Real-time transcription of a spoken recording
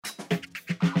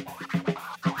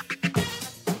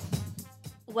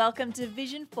Welcome to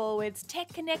Vision Forward's Tech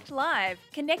Connect Live,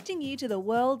 connecting you to the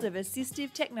world of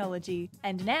assistive technology.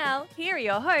 And now, here are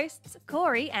your hosts,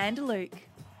 Corey and Luke.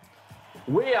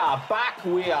 We are back,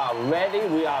 we are ready,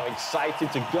 we are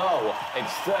excited to go.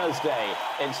 It's Thursday,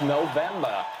 it's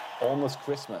November, almost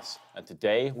Christmas. And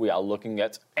today we are looking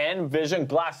at Envision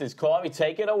glasses. Corey,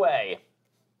 take it away.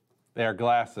 They're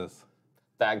glasses.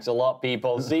 Thanks a lot,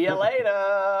 people. See you later.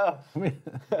 How many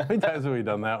times have we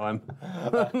done that one?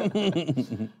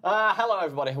 Hello,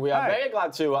 everybody. We are very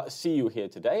glad to see you here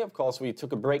today. Of course, we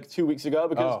took a break 2 weeks ago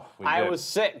because I was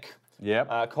sick.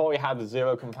 Yep. Corey had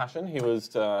zero compassion. He was,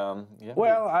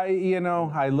 Well,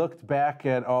 I looked back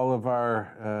at all of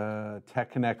our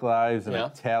Tech Connect Lives and I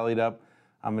tallied up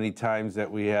how many times that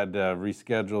we had to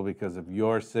reschedule because of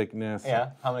your sickness.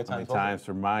 Yeah, how many times? How many times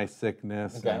for my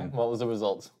sickness. Okay, and what was the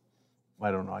result? I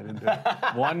don't know, I didn't do it.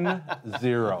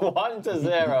 1-0.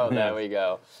 1-0, there we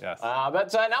go. Yes.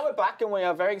 But now we're back and we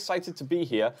are very excited to be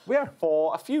here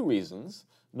for a few reasons.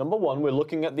 Number one, we're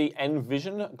looking at the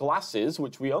Envision glasses,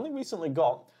 which we only recently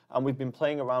got, and we've been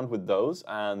playing around with those,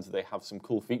 and they have some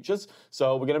cool features.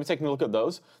 So we're going to be taking a look at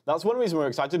those. That's one reason we're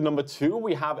excited. Number two,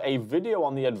 we have a video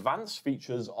on the advanced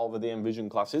features of the Envision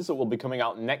glasses that will be coming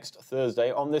out next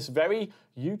Thursday on this very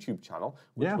YouTube channel,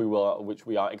 which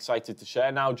we are excited to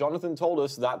share. Now, Jonathan told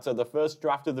us that the first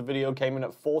draft of the video came in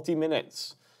at 40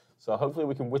 minutes. So hopefully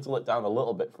we can whittle it down a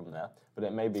little bit from there, but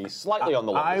it may be slightly on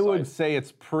the longer side. I would say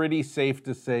it's pretty safe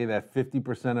to say that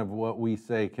 50% of what we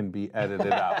say can be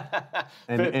edited out.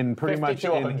 and pretty much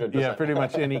pretty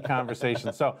much any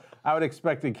conversation. So I would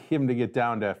expect him to get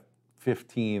down to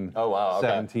 15,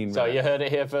 17 minutes. So you heard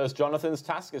it here first. Jonathan's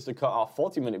task is to cut our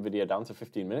 40-minute video down to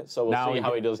 15 minutes. So we'll see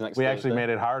how he does next Thursday. We actually made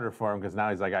it harder for him because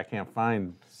now he's like, I can't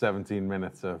find 17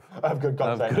 minutes of good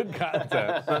content.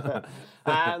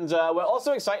 And we're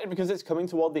also excited because it's coming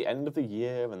toward the end of the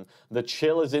year and the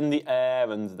chill is in the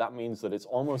air, and that means that it's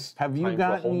almost Have you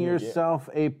gotten yourself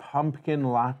a pumpkin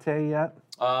latte yet?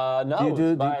 No. Do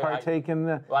you partake in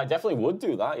the? Well, I definitely would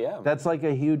do that, yeah. That's like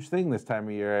a huge thing this time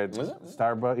of year at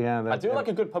Starbucks. Yeah, I do like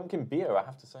a good pumpkin beer, I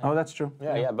have to say. Oh, that's true.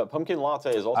 Yeah, but pumpkin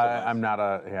latte is also nice. I'm not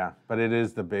but it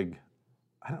is the big.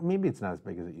 Maybe it's not as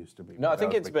big as it used to be. No, I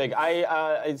think it's big.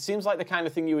 It seems like the kind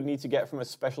of thing you would need to get from a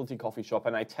specialty coffee shop,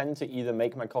 and I tend to either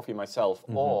make my coffee myself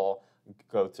or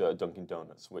go to Dunkin'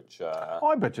 Donuts, which...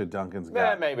 I bet you Dunkin's got...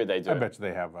 Yeah, maybe they do. I bet you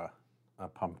they have a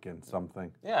pumpkin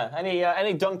something. Yeah,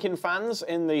 any Dunkin' fans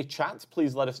in the chat,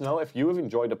 please let us know if you have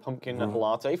enjoyed a pumpkin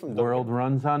latte from Dunkin'. World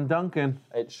runs on Dunkin'.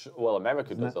 Well,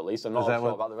 America does at least. I'm not sure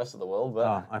about the rest of the world.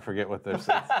 But I forget what they're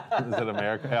saying. Is it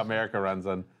America? Yeah, America runs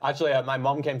on. Actually, my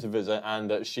mom came to visit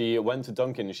and she went to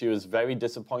Dunkin'. And she was very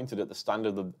disappointed at the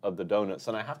standard of the donuts,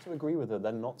 and I have to agree with her.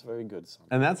 They're not very good.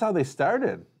 And that's how they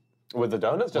started. With the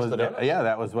donuts? Just the donuts? Yeah,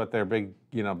 that was what their big,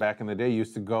 back in the day,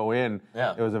 used to go in.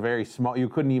 Yeah. It was a very small, you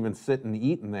couldn't even sit and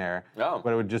eat in there. Oh.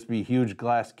 But it would just be huge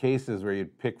glass cases where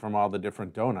you'd pick from all the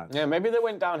different donuts. Yeah, maybe they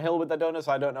went downhill with their donuts.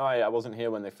 I don't know. I wasn't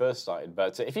here when they first started.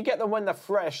 But if you get them when they're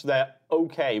fresh, they're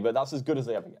okay. But that's as good as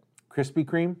they ever get. Krispy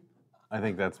Kreme? I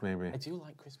think that's maybe. I do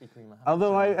like Krispy Kreme.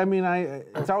 Although,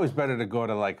 it's always better to go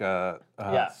to like a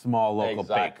small local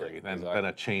bakery than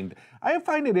a chain. I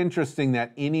find it interesting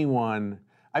that in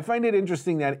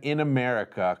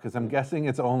America, because I'm guessing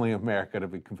it's only America to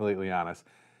be completely honest,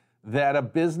 that a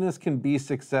business can be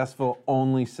successful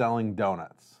only selling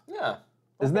donuts. Yeah.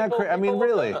 Isn't that crazy? I mean,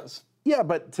 really? Donuts. Yeah,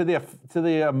 but to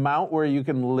the amount where you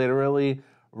can literally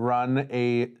run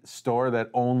a store that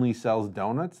only sells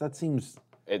donuts, that seems...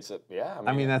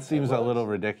 that seems a little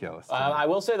ridiculous. I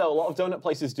will say, though, a lot of donut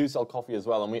places do sell coffee as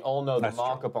well, and we all know the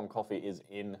markup on coffee is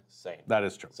insane. That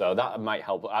is true. So that might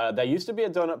help. There used to be a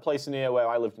donut place near where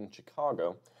I lived in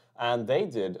Chicago, and they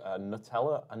did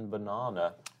Nutella and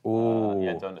banana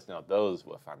donuts. Now, those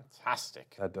were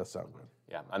fantastic. That does sound good.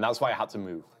 Yeah, and that's why I had to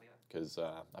move, because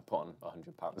I put on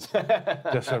 100 pounds.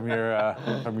 Just from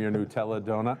your Nutella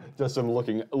donut? Just from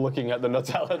looking at the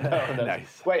Nutella donut.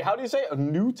 Nice. Wait, how do you say it?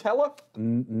 Nutella?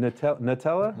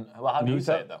 Nutella? Well, how do you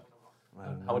say it, though?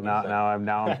 Now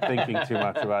I'm thinking too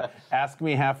much about it. Ask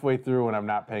me halfway through when I'm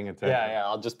not paying attention. Yeah,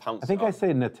 I'll just pounce. I think I say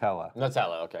Nutella.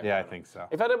 Nutella, okay. Yeah, I think so.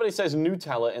 If anybody says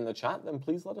Nutella in the chat, then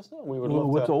please let us know. We would love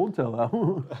what's to. Old Tella?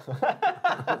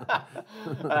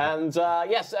 And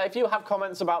yes, if you have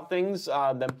comments about things,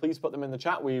 then please put them in the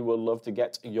chat. We would love to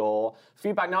get your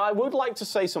feedback. Now, I would like to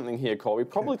say something here, Corey,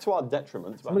 probably to our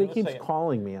detriment. Somebody keeps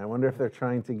calling me. I wonder if they're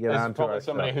trying to get onto our show.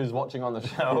 Somebody who's watching on the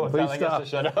show Please telling stop. us to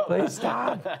shut up. Please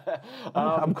stop.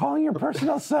 I'm calling your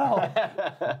personal cell.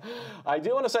 I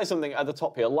do want to say something at the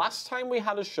top here. Last time we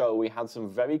had a show, we had some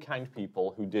very kind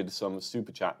people who did some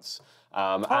super chats.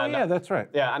 Yeah, that's right.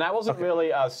 Yeah, and I wasn't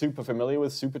really super familiar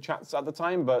with super chats at the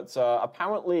time, but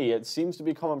apparently it seems to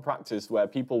be common practice where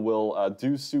people will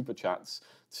do super chats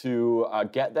to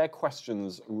get their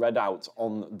questions read out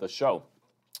on the show.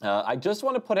 I just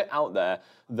want to put it out there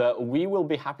that we will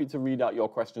be happy to read out your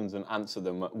questions and answer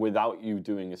them without you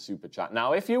doing a super chat.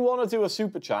 Now, if you want to do a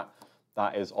super chat,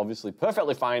 that is obviously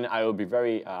perfectly fine. I will be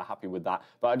very happy with that.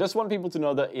 But I just want people to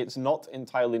know that it's not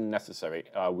entirely necessary.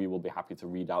 We will be happy to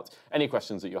read out any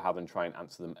questions that you have and try and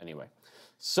answer them anyway.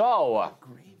 So...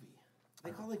 Gravy. They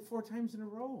call like 4 times in a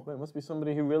row. Well, it must be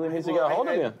somebody who really needs to get a hold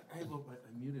of you.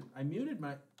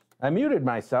 I muted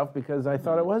myself because I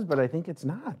thought it was, but I think it's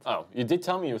not. Oh, you did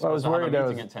tell me you were supposed to have a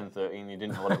meeting at 10:30 and you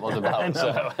didn't know what it was about.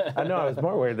 I know. I was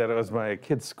more worried that it was my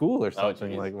kid's school or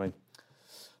something.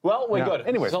 Well, we're good.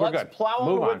 Anyways, so let's plow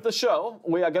on with the show.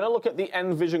 We are going to look at the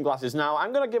Envision glasses. Now,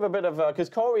 I'm going to give a bit of, because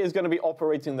Corey is going to be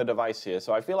operating the device here,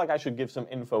 so I feel like I should give some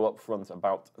info up front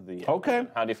about the Okay.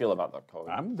 How do you feel about that, Corey?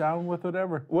 I'm down with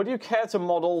whatever. Would you care to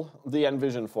model the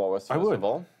Envision for us, first of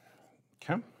all?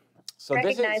 Okay. So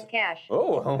Recognize cash.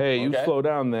 Oh, Hey, you slow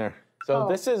down there. So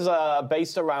this is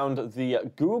based around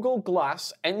the Google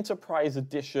Glass Enterprise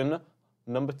Edition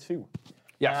 #2.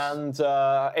 Yes. And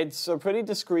it's a pretty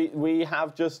discreet. We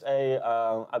have just a,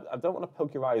 I don't want to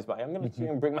poke your eyes, but I'm going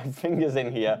to bring my fingers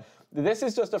in here. This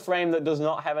is just a frame that does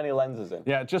not have any lenses in.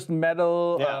 Yeah, just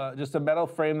metal, just a metal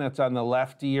frame that's on the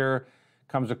left ear,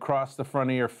 comes across the front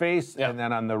of your face, and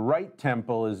then on the right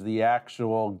temple is the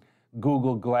actual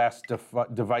Google Glass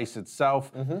device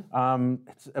itself.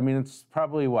 It's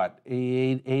probably what,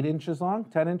 8 inches long,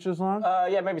 10 inches long?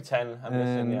 Yeah, maybe 10. I'm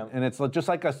guessing, yeah. And it's just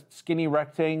like a skinny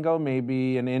rectangle,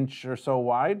 maybe an inch or so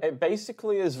wide. It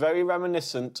basically is very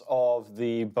reminiscent of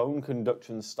the bone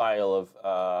conduction style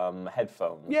of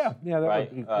headphones. Yeah, that right.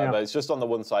 would be, But it's just on the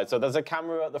one side. So there's a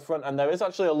camera at the front, and there is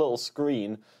actually a little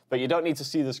screen, but you don't need to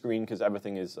see the screen because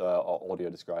everything is audio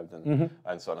described and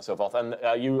so on and so forth. And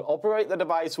you operate the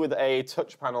device with a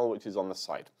touch panel, which is on the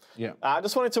side. Yeah. I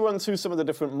just wanted to run through some of the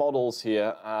different models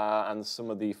here and some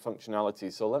of the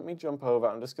functionality. So let me jump over.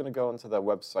 I'm just going to go onto their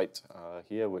website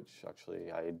here, which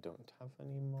actually I don't have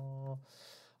anymore.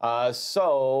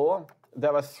 So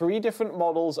there are 3 different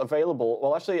models available.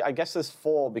 Well, actually, I guess there's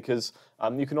 4 because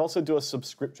you can also do a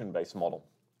subscription-based model.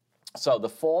 So the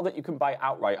 4 that you can buy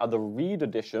outright are the Read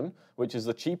Edition, which is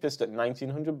the cheapest at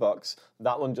 $1,900.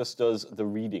 That one just does the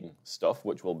reading stuff,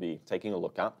 which we'll be taking a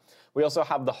look at. We also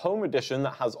have the Home Edition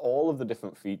that has all of the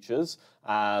different features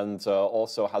and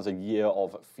also has a year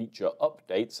of feature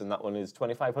updates, and that one is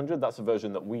 $2,500. That's a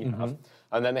version that we have.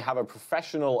 And then they have a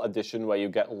Professional Edition where you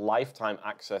get lifetime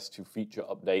access to feature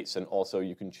updates, and also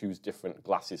you can choose different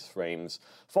glasses frames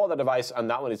for the device, and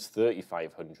that one is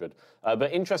 $3,500.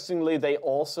 But interestingly, they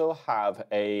also have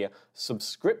a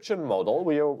subscription model.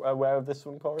 Were you aware of this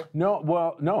one, Corey? No,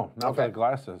 not for the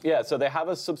glasses. Yeah, so they have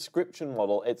a subscription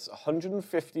model. It's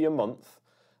 $150 a month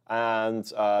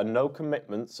and no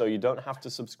commitment, so you don't have to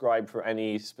subscribe for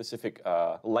any specific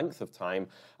length of time,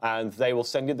 and they will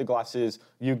send you the glasses.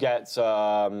 You get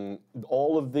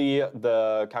all of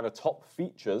the kind of top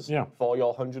features for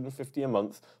your $150 a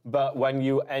month, but when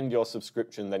you end your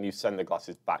subscription, then you send the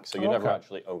glasses back, so you never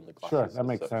actually own the glasses. Sure, that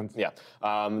makes sense. Yeah,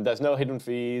 there's no hidden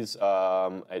fees.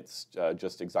 It's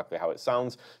just exactly how it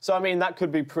sounds. So I mean, that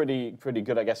could be pretty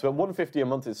good, I guess. But $150 a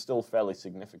month is still fairly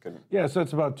significant. Yeah, so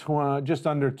it's about just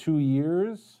under 2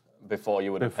 years before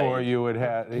you would have before paid. you would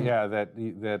have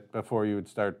that before you would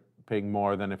start paying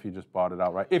more than if you just bought it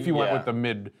outright. If you went with the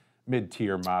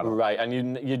mid-tier model. Right, and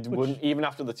you wouldn't, even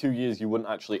after the 2 years, you wouldn't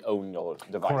actually own your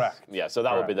device. Correct. Yeah, so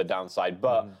that would be the downside.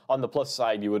 But on the plus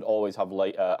side, you would always have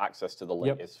access to the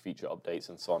latest feature updates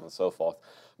and so on and so forth.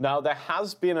 Now, there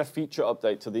has been a feature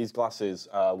update to these glasses,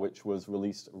 which was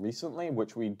released recently,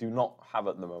 which we do not have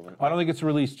at the moment. I don't think it's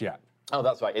released yet. Oh,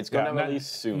 that's right. It's going to release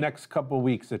soon. Next couple of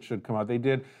weeks, it should come out. They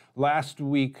did last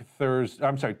week, Thursday.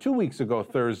 I'm sorry, 2 weeks ago,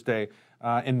 Thursday.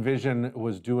 Envision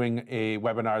was doing a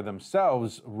webinar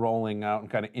themselves, rolling out and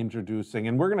kind of introducing.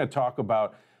 And we're going to talk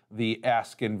about the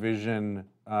Ask Envision,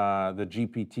 the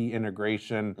GPT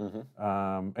integration.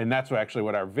 And that's actually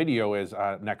what our video is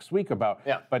next week about.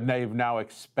 Yeah. But they've now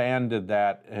expanded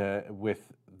that with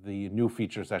the new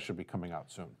features that should be coming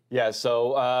out soon. Yeah,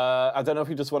 so I don't know if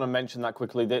you just want to mention that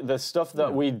quickly. The stuff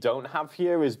that we don't have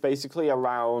here is basically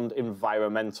around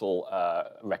environmental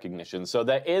recognition. So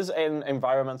there is an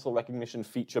environmental recognition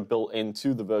feature built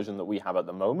into the version that we have at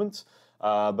the moment.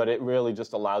 but it really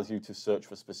just allows you to search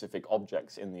for specific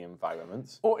objects in the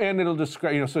environment. Oh, and it'll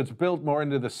describe, so it's built more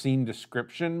into the scene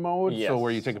description mode. Yes. So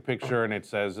where you take a picture and it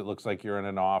says it looks like you're in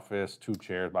an office, 2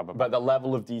 chairs, blah, blah, blah. But the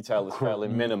level of detail is fairly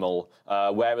minimal.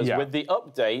 Whereas with the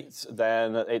update,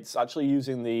 then it's actually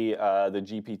using the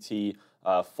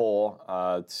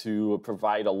GPT-4 to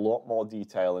provide a lot more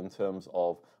detail in terms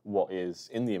of what is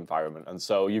in the environment. And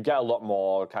so you get a lot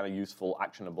more kind of useful,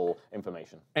 actionable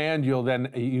information. And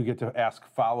you get to ask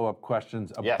follow-up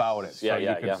questions about it. So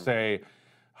you can say,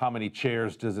 how many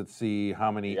chairs does it see?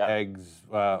 How many eggs?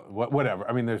 Whatever.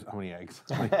 I mean, there's how many eggs?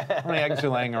 How many eggs are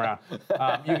laying around?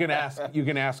 You can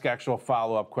ask actual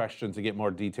follow-up questions to get more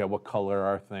detail. What color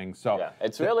are things? So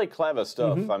it's really clever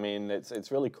stuff. I mean,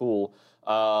 it's really cool.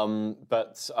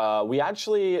 But we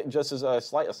actually, just as a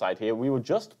slight aside here, we were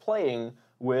just playing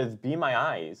with Be My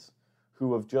Eyes,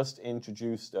 who have just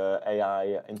introduced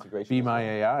AI integration. Be My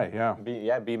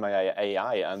AI, Be My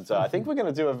AI, and I think we're going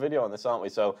to do a video on this, aren't we?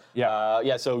 So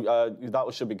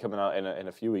that should be coming out in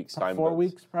a few weeks' time. 4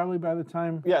 weeks probably by the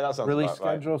time. Yeah, that sounds release about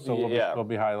right. schedule. So we'll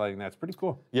be highlighting that. It's pretty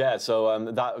cool. Yeah, so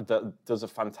that does a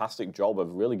fantastic job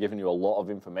of really giving you a lot of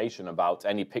information about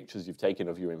any pictures you've taken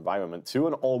of your environment to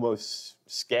an almost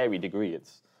scary degree.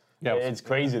 It's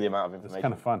crazy the amount of information. It's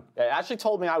kind of fun. It actually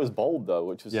told me I was bald, though,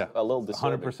 which was a little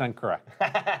disturbing. 100% correct.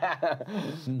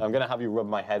 I'm going to have you rub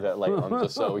my head later on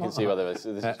just so we can see whether this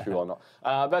is true or not.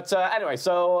 But anyway,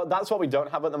 so that's what we don't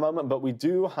have at the moment, but we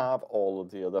do have all of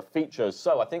the other features.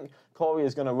 So I think Corey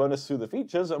is going to run us through the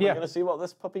features, and we're going to see what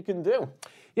this puppy can do.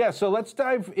 Yeah, so let's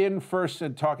dive in first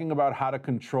and talking about how to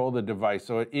control the device.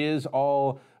 So it is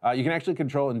all, you can actually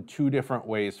control in 2 different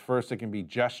ways. First, it can be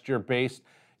gesture-based.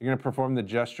 You're going to perform the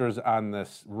gestures on the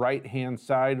right-hand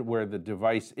side where the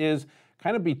device is,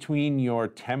 kind of between your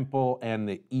temple and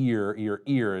the ear. Your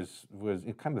ears was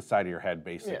kind of the side of your head,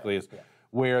 basically, is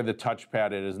where the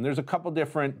touchpad is. And there's a couple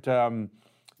different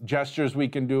gestures we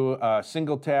can do: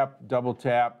 single tap, double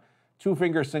tap,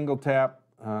 2-finger single tap.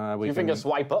 2-finger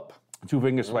swipe up.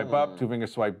 2-finger swipe up, 2-finger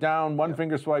swipe down,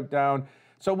 1-finger swipe down.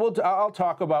 So I'll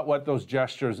talk about what those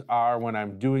gestures are when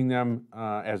I'm doing them,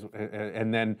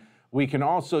 and then we can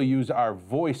also use our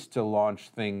voice to launch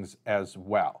things as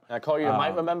well. Now, Corey, you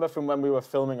might remember from when we were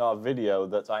filming our video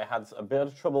that I had a bit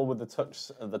of trouble with the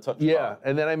touch bar.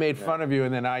 And then I made fun of you,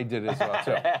 and then I did as well,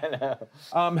 too.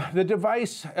 The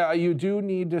device, you do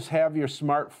need to have your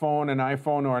smartphone, an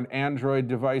iPhone, or an Android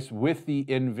device with the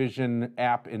Envision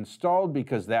app installed,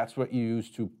 because that's what you use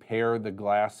to pair the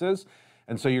glasses.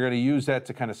 And so you're going to use that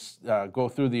to kind of go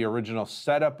through the original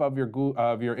setup of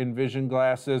your Envision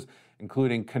glasses,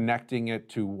 including connecting it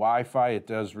to Wi-Fi. It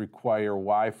does require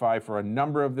Wi-Fi for a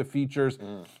number of the features.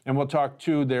 And we'll talk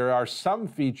too, there are some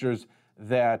features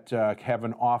that have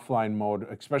an offline mode,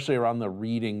 especially around the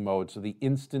reading mode. So the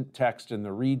instant text and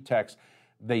the read text,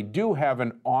 they do have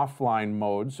an offline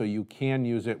mode, so you can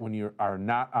use it when you are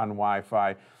not on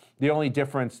Wi-Fi. The only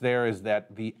difference there is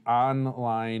that the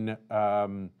online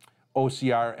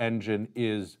OCR engine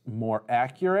is more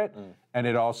accurate, and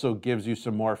it also gives you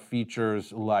some more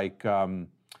features like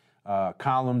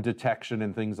column detection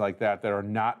and things like that that are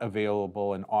not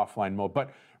available in offline mode.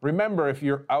 But remember, if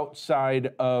you're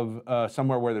outside of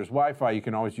somewhere where there's Wi-Fi, you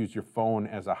can always use your phone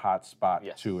as a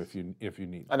hotspot too, if you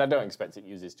need. And I don't expect it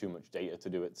uses too much data to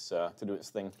do its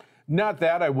thing. Not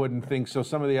that I wouldn't think so.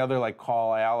 Some of the other, like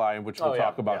Call Ally, which we'll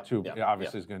talk about too,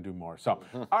 obviously is going to do more. So,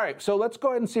 all right, so let's go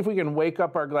ahead and see if we can wake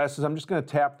up our glasses. I'm just going to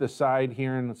tap the side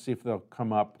here and let's see if they'll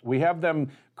come up. We have them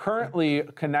currently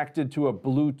connected to a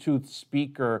Bluetooth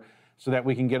speaker so that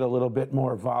we can get a little bit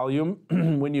more volume.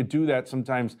 When you do that,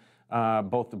 sometimes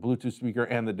both the Bluetooth speaker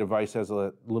and the device has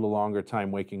a little longer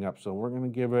time waking up. So we're going to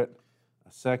give it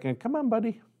a second. Come on,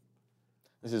 buddy.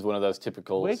 This is one of those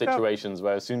typical situations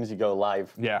where as soon as you go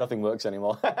live, nothing works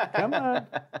anymore. Come on.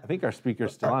 I think our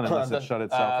speaker's still on unless it shut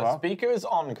itself off. Speaker is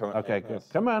on currently. Okay, good.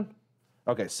 Come on.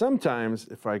 Okay, sometimes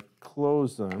if I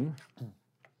close them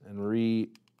and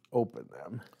reopen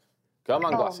them. Come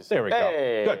on, glasses. There we go.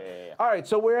 Good. All right,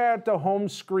 so we're at the home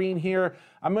screen here.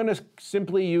 I'm going to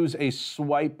simply use a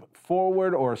swipe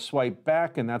forward or a swipe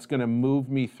back, and that's going to move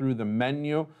me through the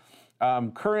menu.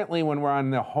 Currently, when we're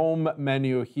on the home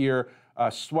menu here,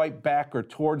 swipe back or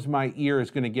towards my ear is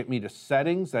going to get me to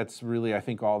settings. That's really, I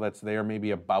think, all that's there.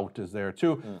 Maybe about is there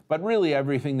too. But really,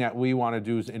 everything that we want to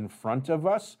do is in front of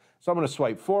us. So I'm going to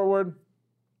swipe forward.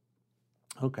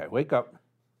 Okay, wake up.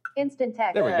 Instant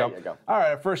text. There we go. There you go. All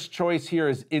right, our first choice here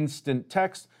is instant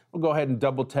text. We'll go ahead and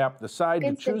double tap the side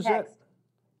to choose it.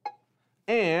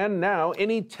 And now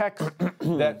any text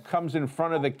that comes in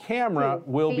front of the camera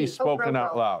will be spoken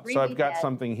out loud. So I've got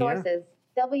something here. Sources,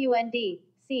 WND,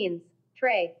 scenes,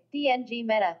 Tray. DNG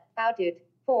meta. Outut.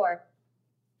 4.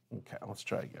 Okay, let's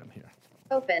try again here.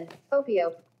 Open.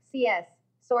 Opio. CS.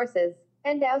 Sources.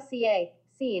 Endow CA.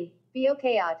 Scene.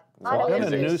 BOKOT. What got a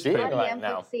newspaper right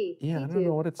now? Yeah, I don't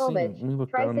know what it's saying. Let me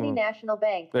look down Tri-City low. National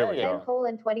Bank. There we go.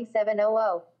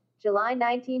 10:2700. July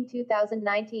 19,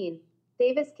 2019.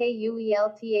 Davis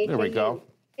KUELTHAU. There we go.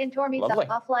 Intormisa. Lovely.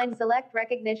 Offline select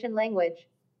recognition language.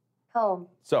 Home.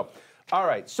 So, all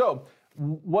right. So,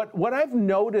 what I've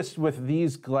noticed with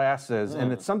these glasses,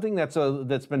 and it's something that's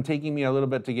been taking me a little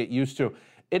bit to get used to,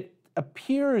 it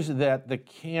appears that the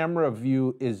camera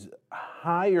view is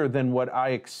higher than what I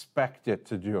expect it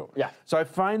to do. Yeah. So I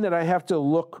find that I have to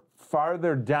look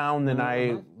farther down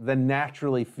than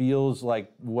naturally feels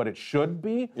like what it should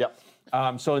be. Yep.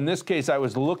 So in this case, I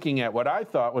was looking at what I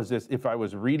thought was this, if I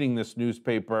was reading this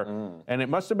newspaper, and it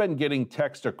must have been getting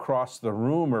text across the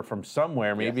room or from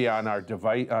somewhere, maybe on our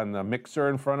device, on the mixer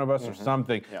in front of us or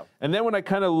something. Yep. And then when I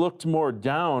kind of looked more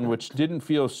down, which didn't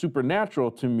feel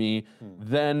supernatural to me,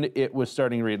 then it was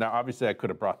starting to read. Now, obviously, I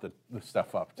could have brought the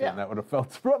stuff up too, and that would have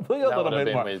felt probably a little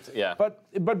bit more. Yeah.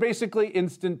 But basically,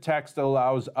 instant text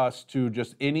allows us to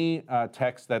just any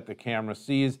text that the camera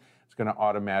sees, it's going to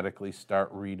automatically start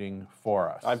reading for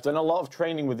us. I've done a lot of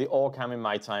training with the OrCam in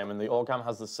my time, and the OrCam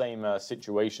has the same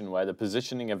situation where the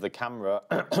positioning of the camera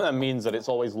means that it's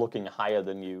always looking higher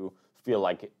than you feel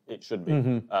like it should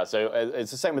be. So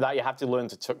it's the same with that. You have to learn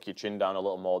to tuck your chin down a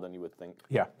little more than you would think.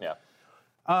 Yeah. Yeah.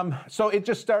 So it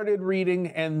just started reading,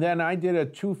 and then I did a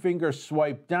 2-finger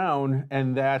swipe down,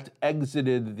 and that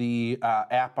exited the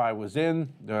app I was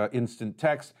in, the instant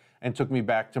text, and took me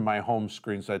back to my home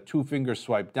screen. So a 2-finger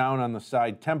swipe down on the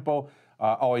side tempo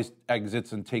always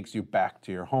exits and takes you back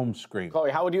to your home screen.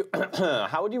 Corey, how would you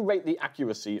how would you rate the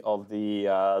accuracy of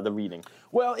the reading?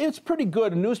 Well, it's pretty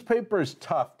good. Newspaper is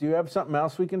tough. Do you have something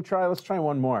else we can try? Let's try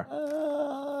one more.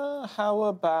 How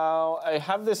about I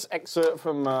have this excerpt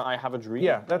from I Have a Dream.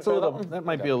 Yeah, that's a little. That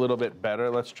might be a little bit better.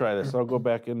 Let's try this. I'll go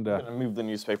back into. I'm gonna move the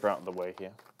newspaper out of the way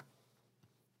here.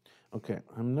 Okay,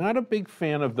 I'm not a big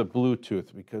fan of the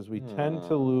Bluetooth because we tend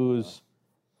to lose.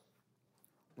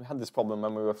 We had this problem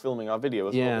when we were filming our video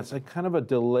as well. Yeah, it's like kind of a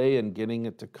delay in getting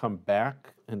it to come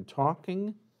back and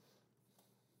talking.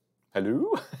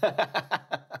 Hello?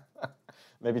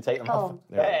 Maybe take them off.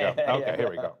 There we go. Okay, here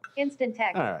we go. Instant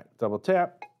text. All right, double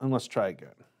tap, and let's try again.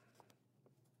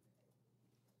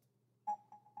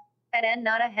 At N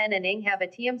not a hen and ing have a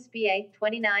TM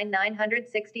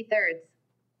 29,963.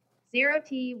 0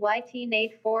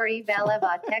 Nate 4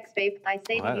 Valeva text babe I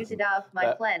say to you to dove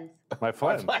my friends. My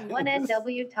friends. 1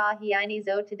 NW Tahi Ini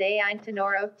Zo today ein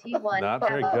Tenoro T1. Not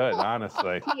very good,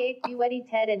 honestly. T8 Bueti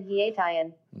Ted and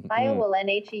Hiatayan. Io will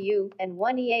NHEU and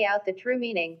 1 EA out the true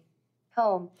meaning.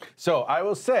 Home. So I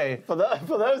will say, For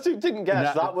those who didn't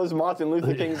guess, that was Martin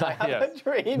Luther King's I Have a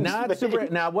Dream. Not super.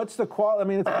 Now, what's the quality? I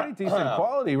mean, it's pretty decent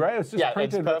quality, right? It's just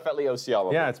printed. It's perfectly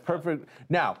OCR. Yeah, it's perfect.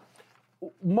 Now,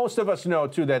 most of us know,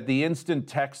 too, that the instant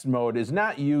text mode is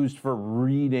not used for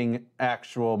reading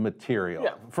actual material.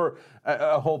 Yeah. For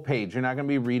a whole page. You're not going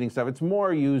to be reading stuff. It's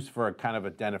more used for a kind of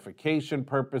identification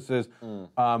purposes.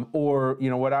 Or, you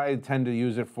know, what I tend to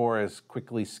use it for is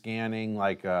quickly scanning,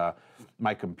 like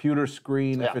my computer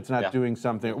screen if it's not doing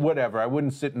something, whatever. I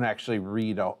wouldn't sit and actually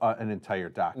read an entire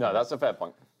document. No, that's a fair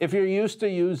point. If you're used to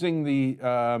using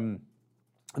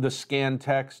the scan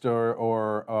text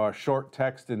or short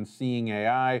text in Seeing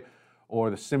AI, or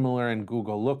the similar in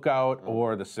Google Lookout,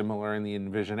 or the similar in the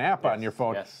Envision app on your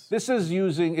phone. This is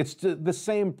using, it's the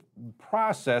same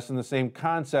process and the same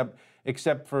concept,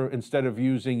 except for instead of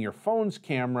using your phone's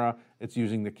camera, it's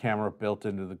using the camera built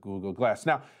into the Google Glass.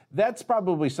 Now, that's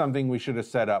probably something we should have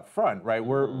set up front, right?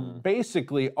 Where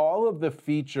basically all of the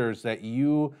features that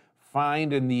you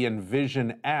find in the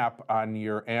Envision app on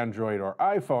your Android or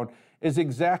iPhone is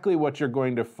exactly what you're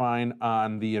going to find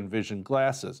on the Envision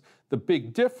glasses. The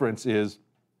big difference is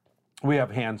we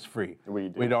have hands-free. We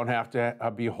do. We don't have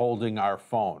to be holding our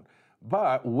phone.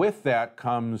 But with that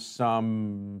comes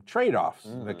some trade-offs.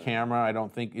 The camera, I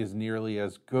don't think, is nearly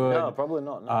as good. No, probably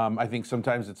not. No. I think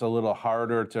sometimes it's a little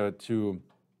harder to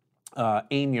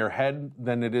aim your head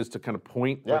than it is to kind of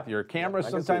point with your camera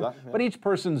sometimes. But each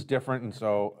person's different, and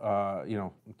so you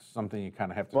know, it's something you kind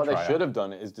of have to try What they should out. have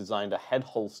done is designed a head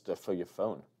holster for your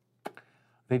phone.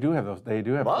 They do have those. They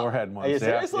do have forehead ones. Are you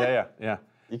seriously? Yeah.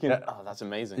 You can. Oh, that's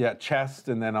amazing. Yeah, chest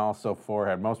and then also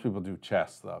forehead. Most people do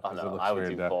chest though. Oh, no, I would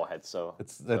do forehead. So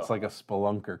it's like a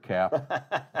spelunker cap.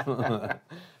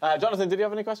 Jonathan, did you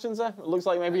have any questions there? It looks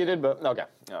like maybe you did, but okay.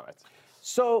 All right.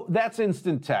 So that's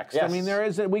instant text. Yes. I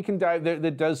mean, we can dive there.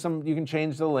 That does some. You can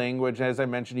change the language, as I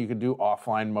mentioned. You can do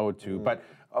offline mode too. But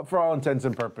for all intents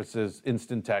and purposes,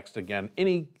 instant text. Again,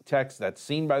 any text that's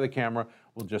seen by the camera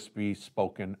will just be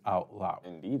spoken out loud.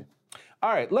 Indeed.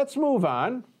 All right, let's move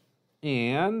on,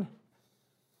 and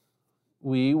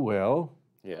we will.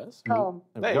 Yes. Home.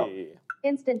 There we go. Hey.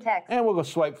 Instant text. And we'll go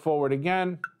swipe forward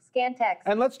again. Scan text.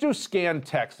 And let's do scan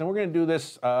text. And we're going to do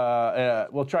this,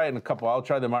 we'll try it in a couple. I'll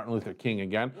try the Martin Luther King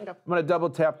again. Okay. I'm going to double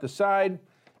tap the side.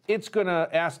 It's going to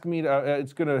ask me to,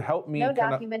 it's going to help me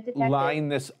kind of line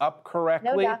this up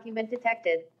correctly. No document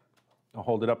detected. I'll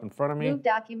hold it up in front of me. Move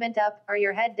document up or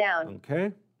your head down.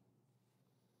 Okay.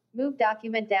 Move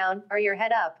document down or your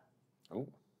head up. Oh.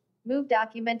 Move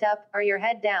document up or your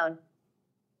head down.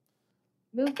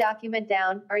 Move document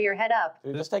down or your head up.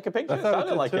 Did you just take a picture? It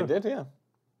sounded like it did, yeah.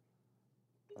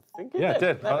 I think it did. Yeah, it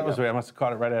did. Oh, that was weird. I must have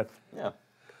caught it right at. Yeah.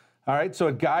 All right, so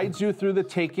it guides you through the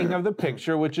taking of the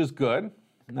picture, which is good.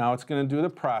 Now it's going to do the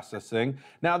processing.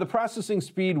 Now the processing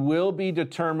speed will be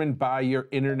determined by your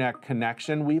internet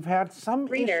connection. We've had some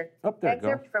Reader. Oh, there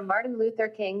Excerpt from Martin Luther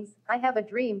King's I Have a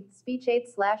Dream, speech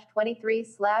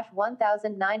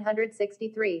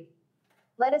 8/23/1963.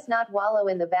 Let us not wallow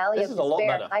in the valley of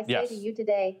despair. I say to you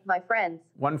today, my friends.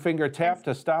 One finger tap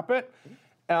to stop it.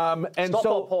 And Stop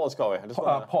or pause, Corey? I just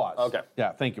wanna... Pause. Okay.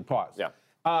 Yeah, thank you, pause. Yeah.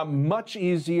 Much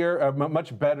easier,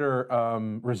 much better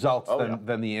results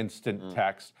than the instant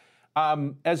text.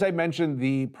 As I mentioned,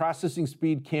 the processing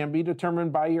speed can be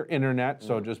determined by your internet,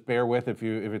 so just bear with if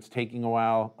it's taking a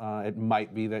while. It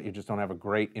might be that you just don't have a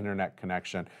great internet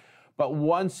connection. But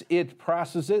once it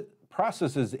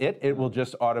processes it, it will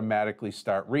just automatically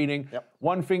start reading. Yep.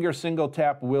 One finger single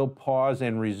tap will pause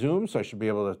and resume, so I should be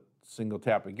able to single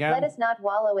tap again. Let us not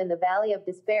wallow in the valley of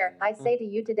despair. I say to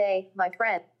you today, my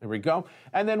friend. There we go.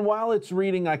 And then while it's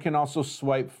reading, I can also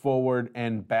swipe forward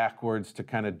and backwards to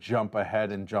kind of jump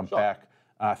ahead and jump back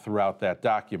throughout that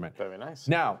document. Very nice.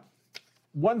 Now,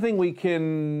 one thing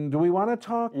do we want to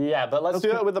talk? Yeah, but let's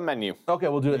do it with the menu. Okay,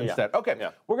 we'll do it instead. Okay,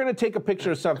 we're going to take a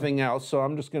picture of something else, so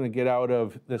I'm just going to get out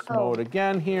of this mode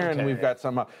again here, and we've got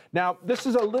some. Now, this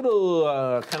is a little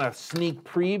kind of sneak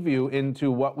preview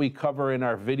into what we cover in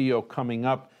our video coming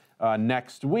up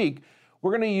next week.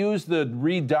 We're going to use the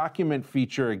read document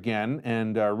feature again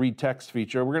and read text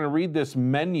feature. We're going to read this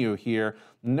menu here,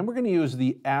 and then we're going to use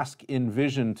the Ask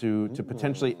Envision to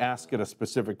potentially ask it a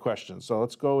specific question. So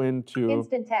let's go into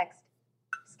instant text,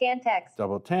 scan text,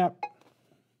 double tap.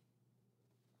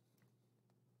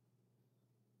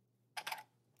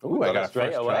 Ooh, I got it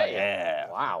straight away.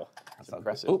 Yeah. Wow. That's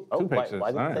impressive. Ooh, two pictures. Why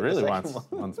All right, really wants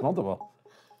multiple.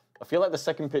 I feel like the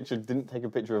second picture didn't take a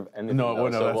picture of anything. No,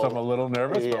 so I'm a little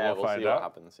nervous, but we'll find see out. What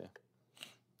happens. Yeah.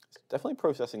 It's definitely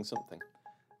processing something.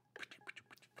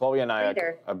 Chloe and I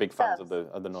are big fans of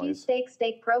the noise. Cheese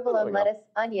steak, provolone lettuce,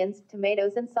 onions,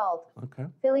 tomatoes, and salt. Okay.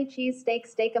 Philly cheese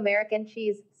steak, American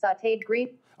cheese, sautéed green.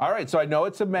 All right, so I know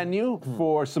it's a menu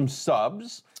for some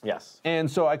subs. Yes. And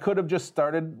so I could have just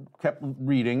kept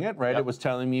reading it, right? Yep. It was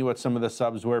telling me what some of the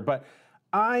subs were, but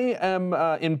I am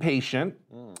impatient,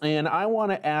 and I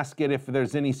want to ask it if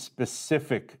there's any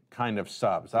specific kind of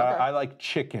subs. Okay. I like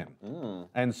chicken,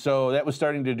 and so that was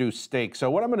starting to do steak.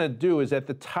 So what I'm going to do is at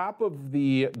the top of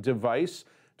the device,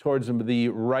 towards the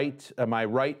right, my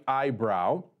right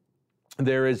eyebrow,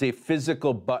 there is a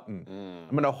physical button.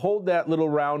 I'm going to hold that little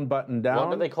round button down.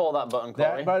 What do they call that button,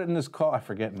 Corey? That button is called, I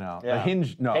forget now. Yeah. A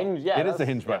hinge, no. It is the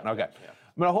hinge button, okay. Yeah.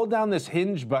 I'm going to hold down this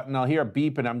hinge button. I'll hear a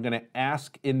beep, and I'm going to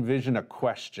ask Envision a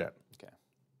question. Okay.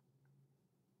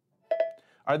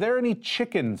 Are there any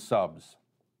chicken subs?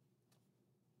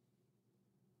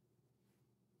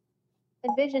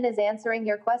 Envision is answering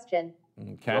your question.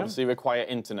 Okay. You obviously require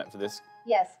internet for this.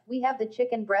 Yes, we have the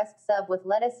chicken breast sub with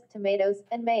lettuce, tomatoes,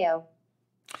 and mayo.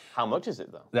 How much is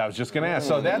it, though? I was just going to ask.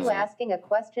 So that's you asking a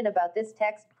question about this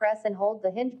text, press and hold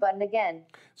the hinge button again.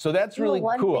 So that's really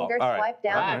one cool. Finger swipe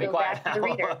down and go back to the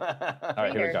reader. All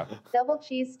right, here we go. Double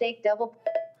cheese steak, double.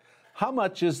 How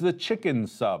much is the chicken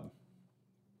sub?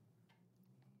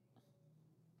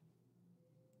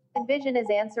 Envision is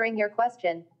answering your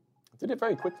question. Did it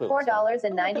very quickly.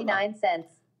 $4.99.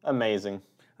 Amazing.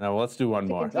 Now let's do one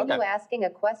more. To continue asking a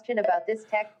question about this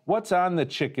text. What's on the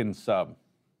chicken sub?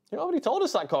 You already told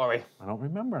us that, Corey. I don't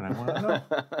remember, and I want to know.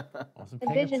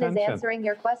 Envision is answering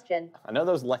your question. I know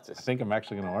those lettuce. I think I'm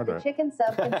actually going to order it. The chicken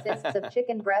sub consists of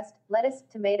chicken breast, lettuce,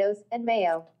 tomatoes, and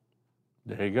mayo.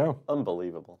 There you go.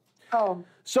 Unbelievable. Home.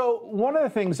 So one of the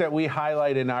things that we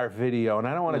highlight in our video, and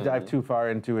I don't want to dive too far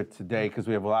into it today because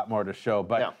we have a lot more to show,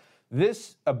 but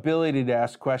this ability to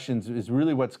ask questions is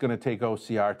really what's going to take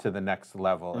OCR to the next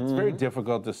level. It's very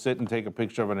difficult to sit and take a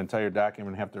picture of an entire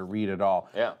document and have to read it all.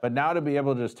 Yeah. But now to be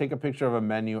able to just take a picture of a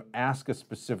menu, ask a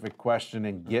specific question,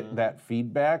 and get that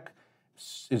feedback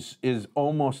is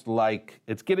almost like,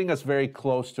 it's getting us very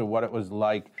close to what it was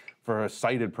like for a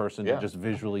sighted person to just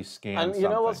visually scan something. You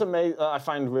know what's amazing? I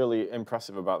find really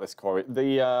impressive about this, Corey.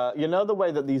 You know the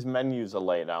way that these menus are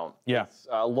laid out. Yeah.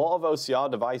 A lot of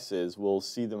OCR devices will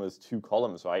see them as two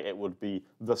columns, right? It would be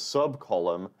the sub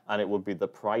column and it would be the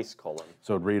price column.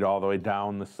 So it'd read all the way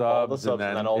down the subs, all the subs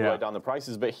and then all the way down the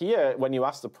prices. But here, when you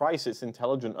ask the price, it's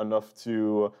intelligent enough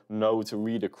to know to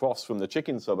read across from the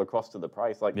chicken sub across to the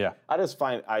price. Like,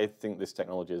 I think this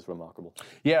technology is remarkable.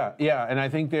 Yeah, and I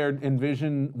think their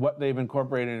Envision, what they've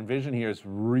incorporated in Envision here is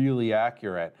really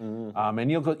accurate.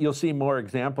 And you'll see more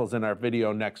examples in our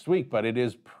video next week, but it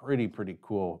is pretty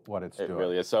cool what it's doing. It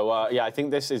really is. So I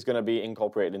think this is going to be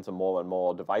incorporated into more and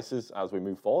more devices as we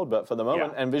move forward. But for the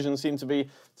moment, Envision seems to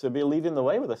be leading the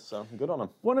way with this. So good on them.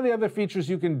 One of the other features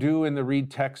you can do in the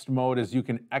read text mode is you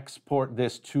can export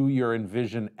this to your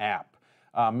Envision app.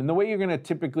 And the way you're going to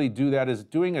typically do that is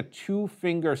doing a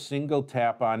 2-finger single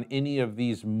tap on any of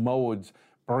these modes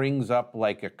brings up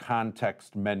like a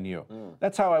context menu.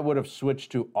 That's how I would have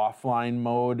switched to offline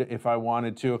mode if I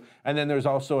wanted to. And then there's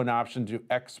also an option to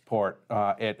export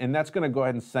it. And that's going to go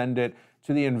ahead and send it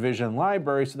to the Envision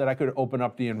library so that I could open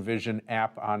up the Envision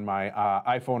app on my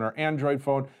iPhone or Android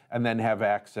phone and then have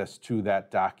access to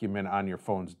that document on your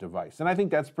phone's device. And I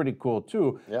think that's pretty cool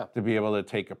too, to be able to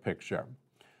take a picture.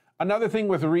 Another thing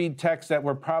with read text that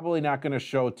we're probably not going to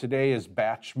show today is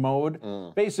batch mode.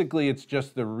 Basically, it's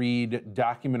just the read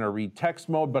document or read text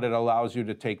mode, but it allows you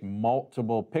to take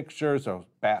multiple pictures or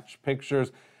batch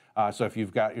pictures. So if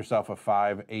you've got yourself a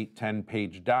 5, 8,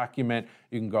 10-page document,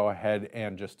 you can go ahead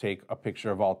and just take a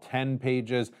picture of all 10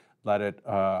 pages, let it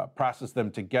process them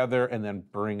together, and then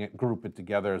group it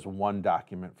together as one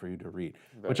document for you to read,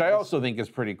 which I also think is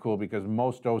pretty cool because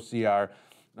most OCR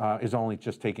is only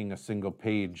just taking a single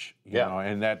page, you know,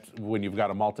 and that when you've got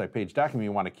a multi-page document,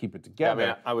 you want to keep it together. I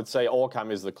mean, I would say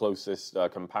Orcam is the closest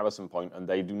comparison point, and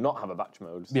they do not have a batch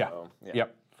mode. So,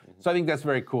 So I think that's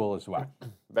very cool as well.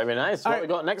 Very nice. What we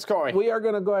got next, Corey? We are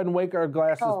going to go ahead and wake our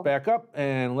glasses back up,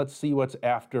 and let's see what's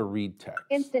after read text.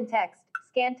 Instant text,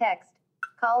 scan text,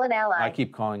 call an ally. I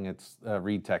keep calling it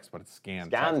read text, but it's scan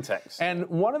text. Scan text. And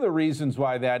one of the reasons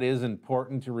why that is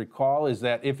important to recall is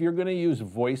that if you're going to use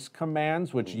voice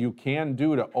commands, which you can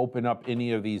do to open up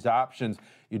any of these options,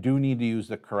 you do need to use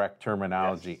the correct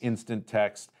terminology. Instant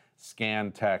text,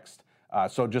 scan text.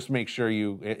 So just make sure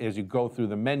you, as you go through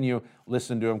the menu,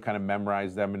 listen to them, kind of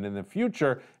memorize them. And in the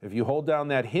future, if you hold down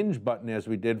that hinge button, as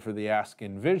we did for the Ask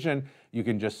Envision, you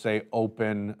can just say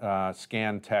open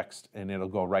scan text, and it'll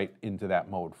go right into that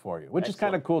mode for you, which is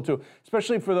kind of cool too,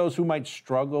 especially for those who might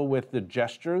struggle with the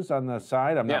gestures on the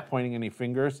side. I'm not pointing any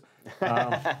fingers,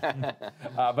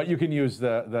 but you can use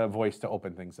the voice to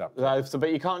open things up.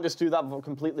 But you can't just do that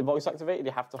completely voice activated.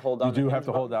 You have to hold down. You do have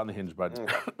to hold down the hinge button.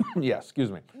 Yeah,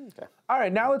 excuse me. Okay. All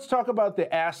right, now let's talk about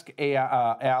the Ask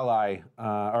Ally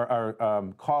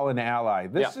or Call an Ally.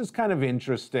 This is kind of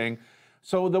interesting.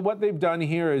 So what they've done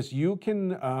here is you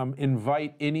can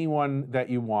invite anyone that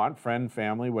you want, friend,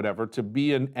 family, whatever, to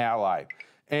be an ally.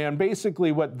 And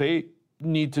basically what they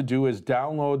need to do is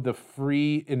download the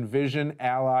free Envision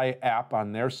Ally app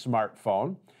on their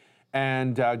smartphone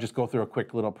and just go through a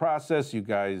quick little process. You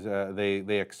guys,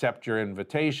 they accept your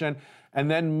invitation. And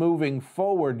then moving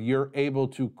forward, you're able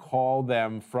to call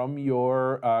them from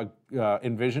your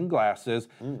Envision glasses,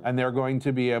 and they're going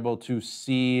to be able to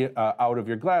see out of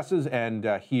your glasses and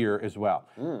hear as well.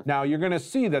 Now, you're going to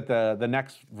see that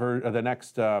the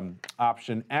next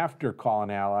option after Call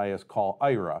an Ally is Call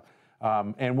Ira.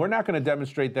 And we're not going to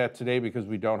demonstrate that today because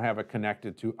we don't have it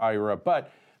connected to Ira,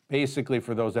 but basically,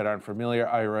 for those that aren't familiar,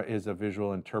 Ira is a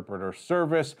visual interpreter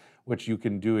service, which you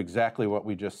can do exactly what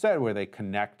we just said, where they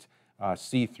connect,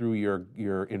 see through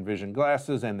your Envision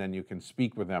glasses, and then you can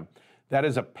speak with them. That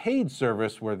is a paid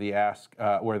service where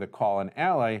the Call an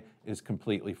Ally is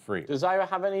completely free. Does Ira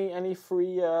have any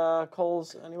free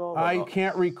calls anymore? I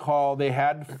can't recall. They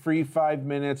had free 5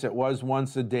 minutes. It was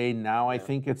once a day. Now I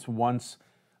think it's once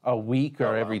a week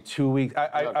or every 2 weeks.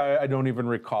 I don't even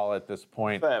recall at this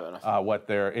point what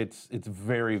it's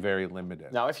very, very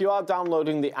limited. Now, if you are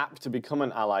downloading the app to become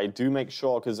an ally, do make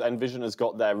sure, because Envision has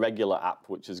got their regular app,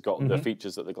 which has got the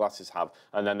features that the glasses have,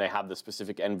 and then they have the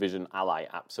specific Envision Ally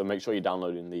app. So make sure you're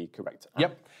downloading the correct app.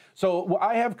 Yep. So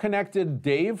I have connected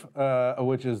Dave,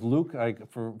 which is Luke.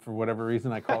 For whatever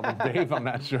reason, I called him Dave. I'm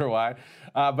not sure why.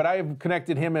 But I have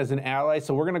connected him as an ally.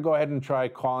 So we're going to go ahead and try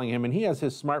calling him. And he has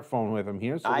his smartphone with him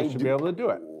here, so we should be able to do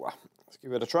it. Let's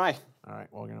give it a try. All right,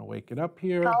 we're going to wake it up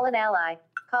here. Call an ally.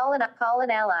 Call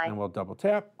an ally. And we'll double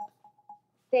tap.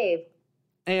 Dave.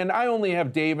 And I only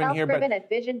have Dave in here, but at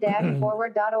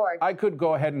vision-forward.org. I could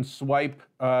go ahead and swipe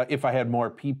if I had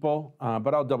more people,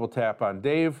 but I'll double tap on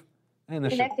Dave, and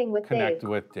this should connect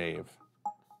with Dave.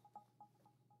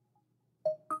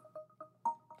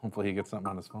 Hopefully he gets something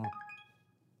on his phone.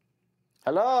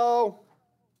 Hello.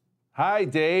 Hi,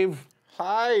 Dave.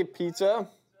 Hi, Peter.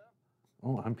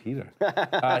 Oh, I'm Peter.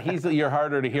 You're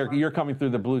harder to hear. You're coming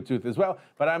through the Bluetooth as well,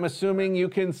 but I'm assuming you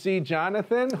can see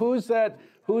Jonathan. Who's that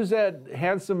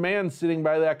handsome man sitting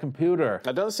by that computer?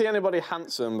 I don't see anybody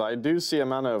handsome, but I do see a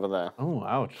man over there. Oh,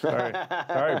 ouch. Sorry.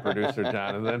 Sorry, producer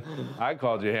Jonathan. I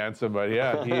called you handsome, but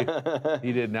yeah,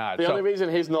 he did not. The only reason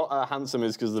he's not handsome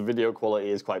is because the video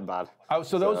quality is quite bad. Oh,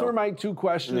 so those were my two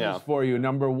questions for you.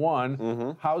 Number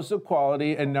one, how's the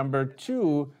quality? And number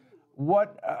two,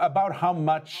 about how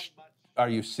much are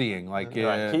you seeing? Like,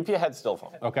 right, keep your head still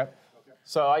for me. Okay.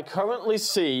 So I currently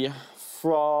see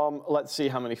from, let's see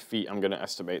how many feet I'm going to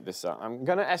estimate this at. I'm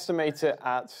going to estimate it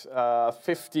at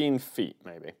 15 feet,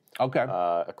 maybe. Okay.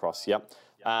 Across, yeah.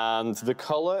 And the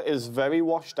color is very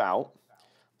washed out.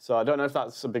 So I don't know if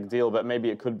that's a big deal, but maybe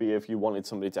it could be if you wanted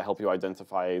somebody to help you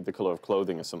identify the color of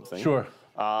clothing or something. Sure.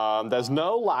 There's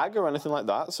no lag or anything like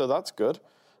that, so that's good.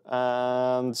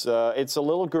 And it's a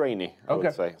little grainy, I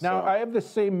would say. Now, I have the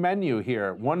same menu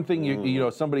here. One thing you know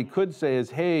somebody could say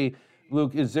is, hey,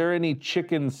 Luke, is there any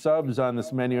chicken subs on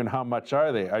this menu, and how much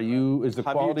are they? Have you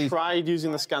tried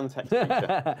using the scan text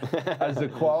feature? Is the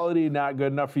quality not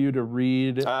good enough for you to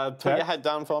read Put your head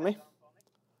down for me.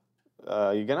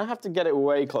 You're going to have to get it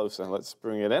way closer. Let's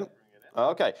bring it in.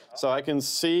 Okay, so I can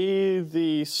see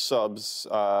the subs.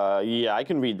 Yeah, I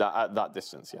can read that at that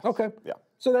distance, yes. Okay. Yeah.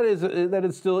 So that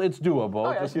is still, it's doable.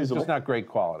 Oh, yeah, it's usable. Just not great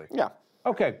quality. Yeah.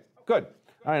 Okay, good.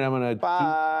 All right, I'm going to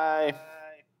Bye.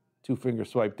 two-finger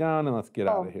swipe down, and let's get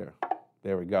out of here.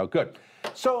 There we go. Good.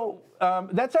 So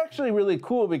that's actually really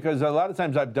cool because a lot of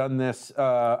times I've done this,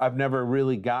 I've never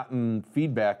really gotten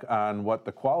feedback on what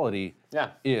the quality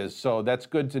is. So that's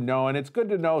good to know, and it's good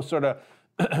to know sort of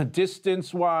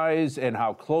distance-wise and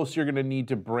how close you're going to need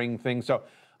to bring things. So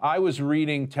I was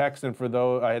reading text, and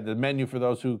I had the menu for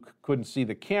those who couldn't see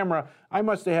the camera. I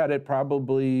must have had it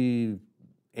probably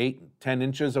 8-10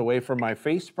 inches away from my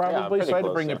face, probably. So I had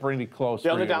to bring it pretty close.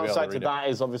 The only downside to that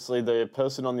is obviously the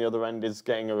person on the other end is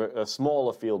getting a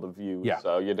smaller field of view. Yeah.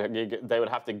 So they would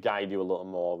have to guide you a little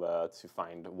more to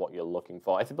find what you're looking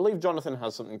for. I believe Jonathan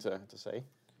has something to say.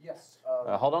 Yes.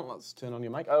 Hold on, let's turn on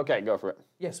your mic. Okay, go for it.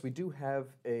 Yes, we do have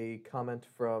a comment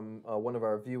from one of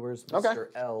our viewers, Mr.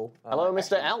 L. Hello,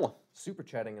 Mr. L. Super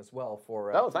chatting as well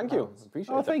for. Oh, thank you.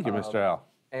 Appreciate it. Oh, thank you, Mr. L.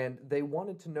 And they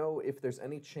wanted to know if there's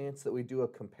any chance that we do a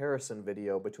comparison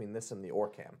video between this and the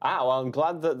OrCam. Well, I'm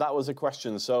glad that was a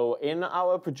question. So in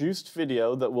our produced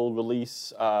video that we'll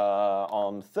release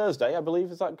on Thursday, I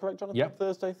believe, is that correct, Jonathan? Yep.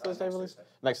 Thursday release?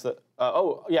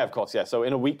 Oh, yeah, of course, yeah. So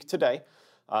in a week today,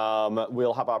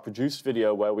 we'll have our produced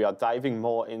video where we are diving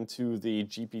more into the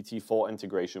GPT-4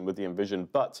 integration with the Envision.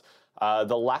 But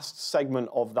the last segment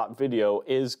of that video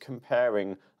is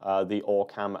comparing the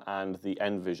OrCam and the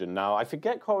Envision. Now, I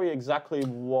forget, Corey, exactly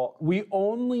what... We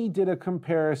only did a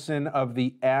comparison of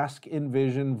the Ask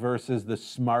Envision versus the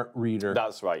Smart Reader.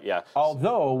 That's right, yeah.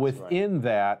 Although within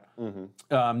that,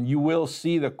 you will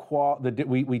see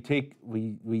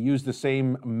we use the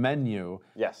same menu.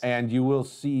 Yes. And you will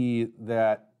see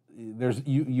that there's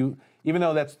even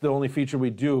though that's the only feature we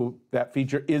do, that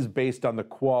feature is based on the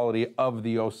quality of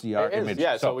the OCR image.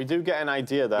 Yeah, so we do get an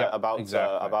idea there about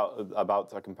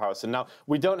a comparison. Now,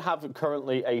 we don't have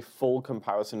currently a full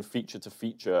comparison feature to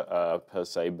feature per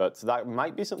se, but that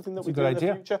might be something that we do in the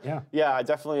future. Yeah, I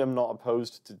definitely am not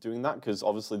opposed to doing that because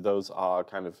obviously those are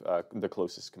kind of the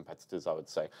closest competitors, I would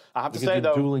say. I have to say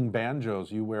though, dueling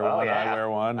banjos. You wear one, I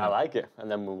wear one. I like it. And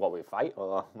then we fight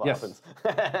or what happens?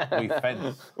 We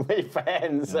fence. We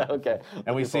fence. Okay.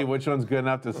 And we see which one's good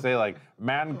enough to say, like,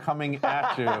 man coming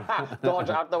at you. Dodge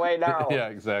out the way now. Yeah,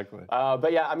 exactly.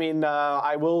 But yeah, I mean,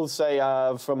 I will say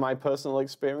from my personal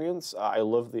experience, I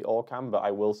love the OrCam, but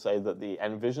I will say that the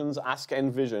Envision's Ask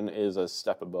Envision is a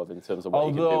step above in terms of what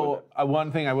you can do with it.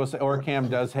 One thing I will say, OrCam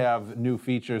does have new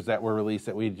features that were released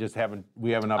that we haven't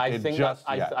updated just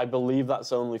yet. I believe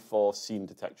that's only for scene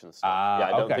detection stuff. Yeah,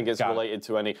 I don't think it's related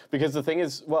to any, because the thing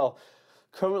is, well,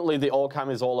 currently, the OrCam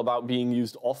is all about being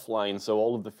used offline, so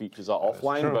all of the features are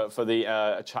offline. But for the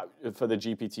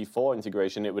GPT-4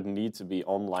 integration, it would need to be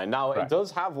online. Now, it does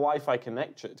have Wi-Fi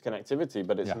connectivity,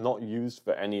 but it's not used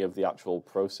for any of the actual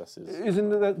processes.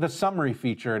 Isn't the summary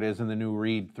feature it is in the new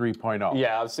Read 3.0?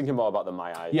 Yeah, I was thinking more about the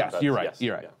My Eyes. Yes, you're right.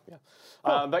 You're right.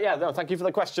 Yeah. But yeah, no, thank you for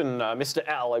the question, Mr.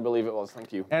 L, I believe it was.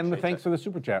 Thank you. And thanks for the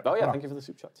super chat. Oh, yeah, thank you for the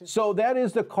super chat, too. So that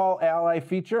is the Call Ally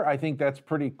feature. I think that's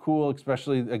pretty cool,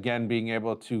 especially, again, being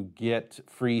able to get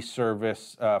free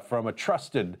service from a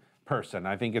trusted person.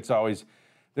 I think it's always,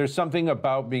 there's something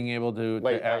about being able to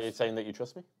Wait, ask, are you saying that you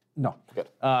trust me? No. Good.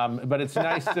 But it's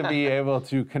nice to be able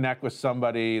to connect with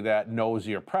somebody that knows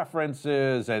your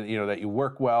preferences and, you know, that you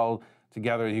work well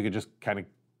together. You could just kind of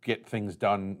get things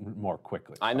done more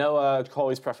quickly. I know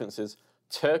Corey's preferences.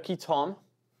 Turkey Tom.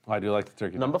 Oh, I do like the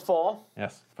turkey. Number 4.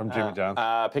 Yes, from Jimmy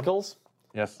John's. Pickles.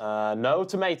 Yes. No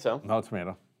tomato. No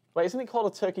tomato. Wait, isn't it called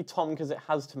a turkey Tom because it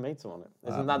has tomato on it?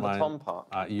 Isn't that the Tom part?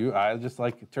 I just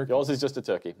like turkey. Yours is just a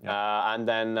turkey. Yeah. And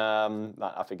then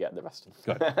I forget the rest.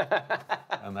 Good.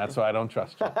 And that's why I don't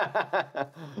trust you.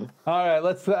 All right,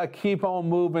 let's keep on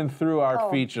moving through our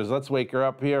features. Let's wake her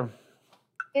up here.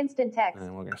 Instant text.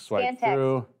 And we're going to swipe Scan text.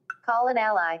 through. Call an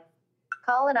ally.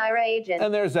 Call an IRA agent.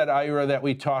 And there's that IRA that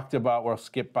we talked about. We'll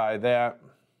skip by that.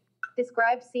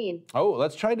 Describe scene. Oh,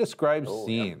 let's try describe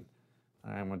scene.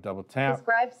 All right, I'm going to double tap.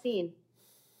 Describe scene.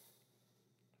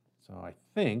 So I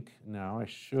think now I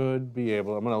should be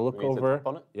able, I'm going to look over.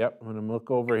 On it? Yep, I'm going to look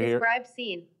over here. Describe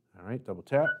scene. All right, double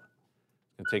tap.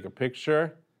 Going to take a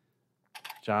picture.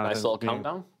 Jonathan's Nice little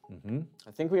countdown.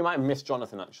 I think we might have missed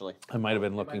Jonathan, actually. I might have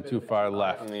been looking too far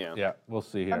left. Yeah. Yeah, we'll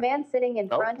see here. A man sitting in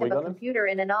front we of a got him. computer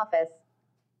in an office.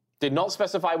 Did not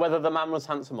specify whether the man was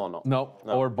handsome or not. No,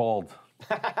 or bold.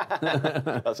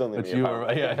 That's only me. You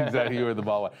were, yeah, exactly. You were the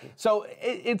ball one. So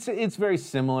it's very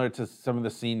similar to some of the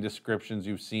scene descriptions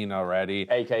you've seen already.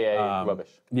 AKA rubbish.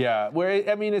 Yeah,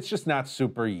 where I mean, it's just not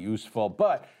super useful.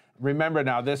 But remember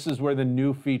now, this is where the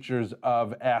new features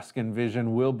of Ask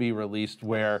Envision will be released,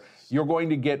 where you're going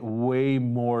to get way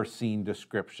more scene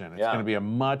description. It's going to be a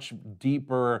much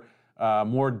deeper.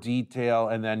 More detail,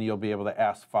 and then you'll be able to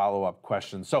ask follow-up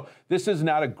questions. So this is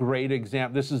not a great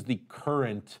example. This is the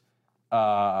current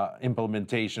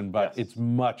implementation, but it's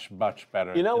much, much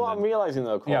better. You know what I'm realizing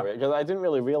though, Corey? Because I didn't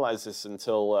really realize this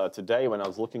until today when I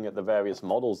was looking at the various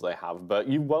models they have, but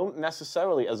you won't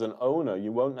necessarily, as an owner,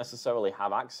 you won't necessarily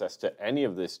have access to any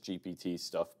of this GPT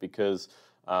stuff because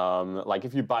like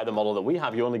if you buy the model that we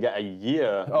have, you only get a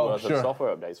year worth of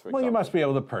software updates, for example. Well, you must be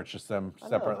able to purchase them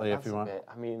separately if you want.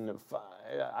 I mean,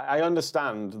 I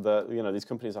understand that these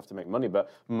companies have to make money, but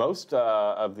most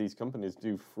of these companies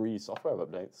do free software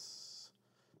updates,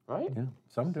 right? Yeah,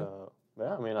 some do.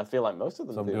 Yeah, I mean, I feel like most of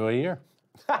them some do a year.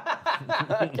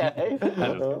 Okay.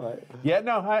 Yeah,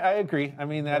 no, I agree. I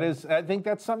mean, I think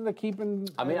that's something to keep in.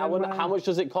 I mean, I wonder how much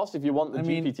does it cost if you want the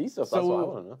GPT stuff? That's what I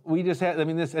want to know. We just had, I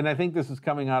mean, this, and I think this is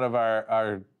coming out of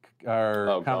our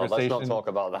conversation. God, let's not talk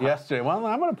about that. Yesterday. Well,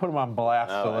 I'm going to put them on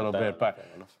blast a little bit, but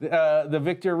the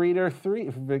Victor Reader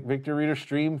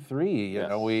Stream 3, you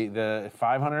know, the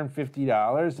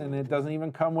 $550, and it doesn't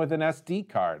even come with an SD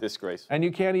card. Disgrace. And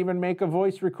you can't even make a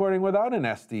voice recording without an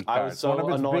SD card. I was so one of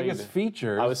its annoyed. biggest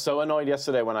features. I was so annoyed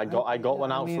yesterday when I got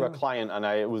one out for a client, and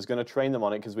I was going to train them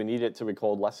on it because we needed it to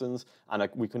record lessons, and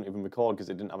we couldn't even record because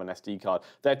it didn't have an SD card.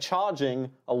 They're charging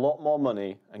a lot more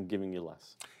money and giving you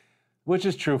less. Which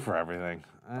is true for everything.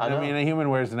 I mean,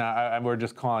 HumanWare's not, we're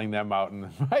just calling them out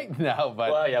right now.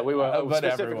 But, well, yeah, we were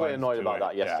specifically annoyed about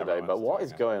that yesterday. Yeah, but what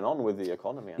is going on with the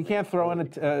economy? You can't throw in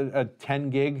a 10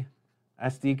 gig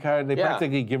SD card. They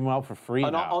practically give them out for free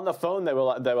and now. On the phone, they were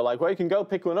like, well, you can go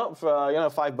pick one up for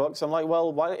 $5. I'm like,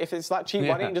 well, why, if it's that cheap,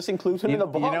 why don't you just include them in the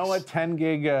box? You know what 10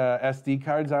 gig SD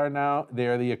cards are now?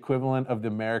 They're the equivalent of the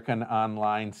American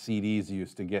Online CDs you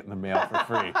used to get in the mail for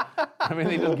free. I mean,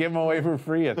 they just give them away for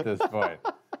free at this point.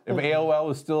 If AOL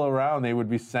was still around, they would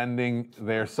be sending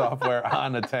their software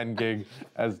on a 10 gig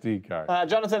SD card.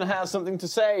 Jonathan has something to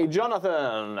say.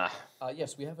 Jonathan.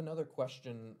 Yes, we have another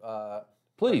question.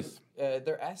 Please.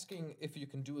 They're asking if you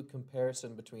can do a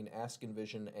comparison between Ask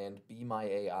Envision and Be My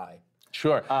AI.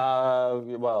 Sure.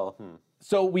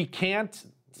 So we can't.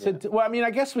 Well, I mean, I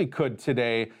guess we could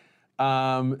today. We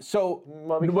can't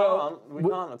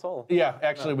at all. Yeah,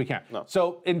 actually, we can't. No.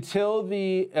 So until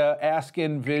the Ask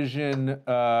Envision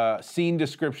scene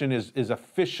description is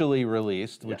officially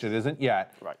released, which it isn't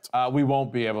yet, we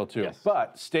won't be able to. Yes.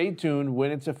 But stay tuned.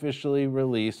 When it's officially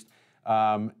released,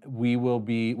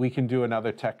 we can do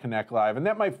another Tech Connect Live, and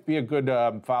that might be a good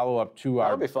follow-up to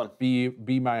our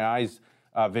Be My Eyes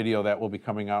video that will be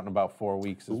coming out in about 4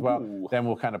 weeks as well. Then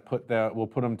we'll kind of put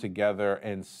them together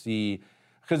and see.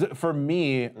 Because for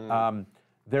me,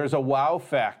 there's a wow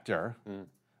factor,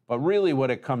 but really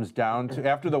what it comes down to,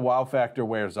 after the wow factor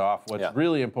wears off, what's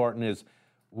really important is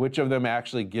which of them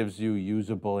actually gives you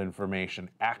usable information,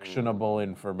 actionable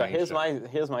information. But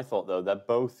here's my thought though. They're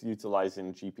both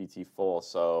utilizing GPT-4,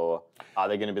 so are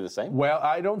they going to be the same? Well,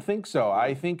 I don't think so.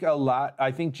 I think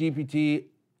GPT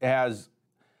has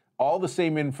all the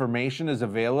same information is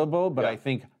available, but I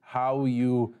think how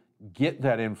you get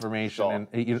that information,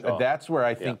 and that's where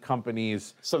I think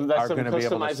companies are going to be able to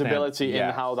customizability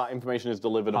in how that information is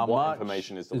delivered and what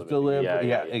information is delivered.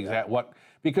 Yeah, exactly.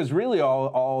 Because really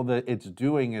all that it's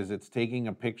doing is it's taking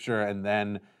a picture and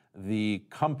then the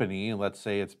company, let's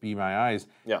say it's Be My Eyes,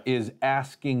 is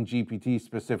asking GPT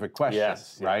specific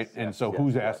questions, right? And so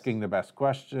who's asking the best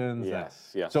questions?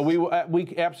 Yes. So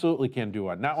we absolutely can do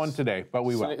one. Not one today, but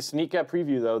we will. Sneak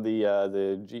preview though.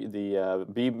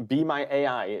 The Be My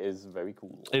AI is very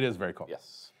cool. It is very cool.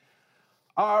 Yes.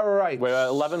 All right. We're at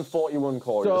 11:41,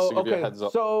 Corey. Just to give you a heads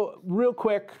up. So real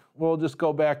quick, we'll just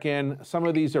go back in. Some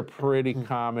of these are pretty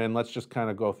common. Let's just kind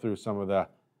of go through some of the.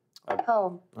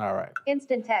 Home. All right.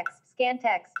 Instant text. Scan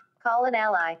text. Call an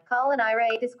ally. Call an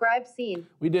IRA. Describe scene.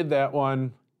 We did that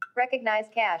one. Recognize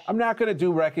cash. I'm not going to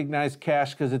do recognize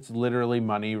cash because it's literally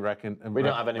money. We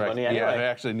don't have any money anyway. Yeah,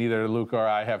 actually, neither Luke or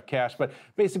I have cash. But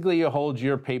basically, you hold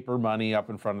your paper money up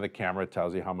in front of the camera. It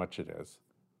tells you how much it is.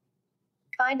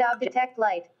 Find object. Detect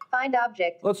light. Find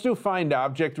object. Let's do find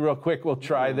object real quick. We'll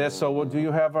try this. So do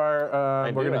you have our,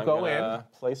 we're going to go in.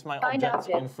 Place my object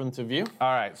in front of you.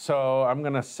 All right, so I'm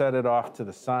going to set it off to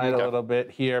the side a little bit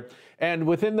here. And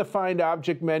within the find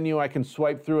object menu, I can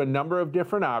swipe through a number of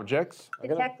different objects.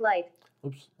 Detect light.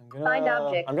 Oops. Find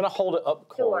object. I'm going to hold it up,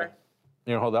 Corey. Door.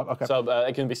 You're going to hold up? Okay. So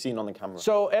it can be seen on the camera.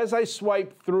 So as I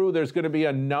swipe through, there's going to be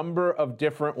a number of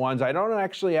different ones. I don't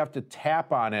actually have to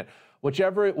tap on it.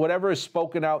 Whatever is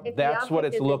spoken out, that's what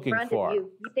it's looking for.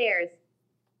 Stairs.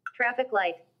 Traffic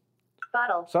light.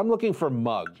 Bottle. So I'm looking for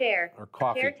mug. Chair. Or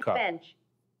coffee chair cup. Bench.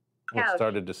 Couch. Couch.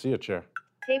 Started to see a chair.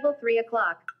 Table 3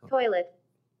 o'clock. Toilet.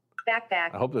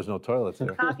 Backpack. I hope there's no toilets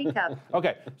here. Coffee cup.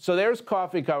 Okay, so there's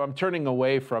coffee cup. I'm turning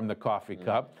away from the coffee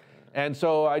cup. And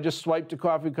so I just swiped the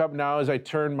coffee cup. Now as I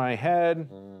turn my head,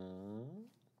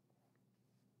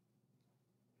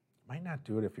 might not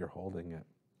do it if you're holding it.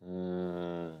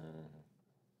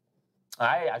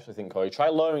 I actually think, Corey, try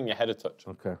lowering your head a touch.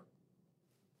 Okay.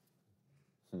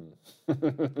 All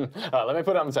right, let me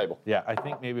put it on the table. Yeah, I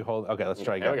think maybe hold. Okay, let's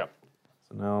try again. Here we go.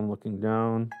 So now I'm looking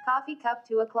down. Coffee cup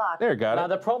 2 o'clock. There, got Now it.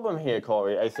 the problem here,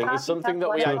 Corey, I think, is something that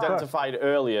we identified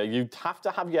earlier. You have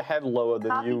to have your head lower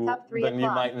than you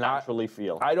might naturally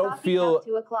feel. I don't Coffee feel. cup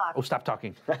 2 o'clock. Oh, stop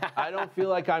talking. I don't feel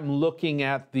like I'm looking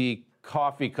at the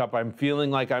coffee cup. I'm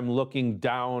feeling like I'm looking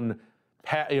down,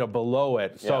 below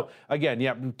it. So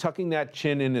again, tucking that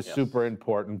chin in is super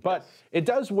important. But it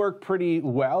does work pretty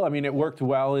well. I mean, it worked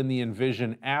well in the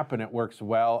Envision app, and it works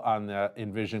well on the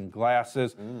Envision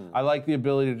glasses. I like the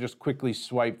ability to just quickly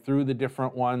swipe through the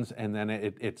different ones, and then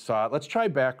it saw it. Let's try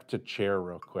back to chair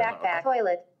real quick. Backpack.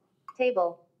 Toilet.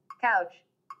 Table. Couch.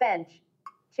 Bench.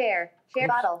 Chair.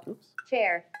 Bottle.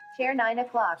 Chair. Chair 9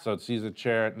 o'clock. So it sees a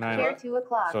chair at 9 Chair o'clock. 2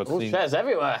 o'clock. So it's Chairs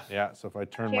everywhere. Yeah, so if I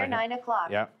turn Chair my 9 o'clock.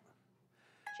 Yeah.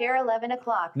 Chair 11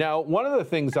 o'clock. Now, one of the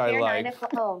things I Chair like. 9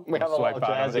 o'clock. Home. We have a lot of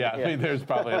chairs. Yeah, there's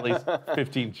probably at least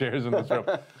 15 chairs in this room.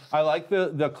 I like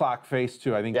the clock face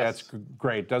too. I think that's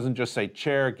great. It doesn't just say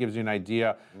chair; it gives you an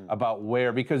idea about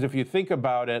where. Because if you think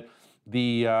about it,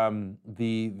 the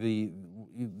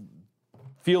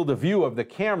field of view of the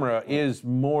camera is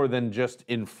more than just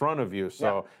in front of you.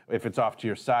 So if it's off to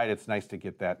your side, it's nice to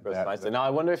get that. Now I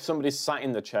wonder if somebody's sat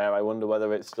in the chair. I wonder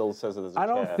whether it still says there's a chair. I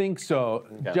don't think so.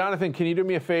 Okay. Jonathan, can you do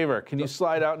me a favor? Can you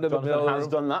slide out into the middle? Jonathan has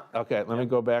done that. Okay, let me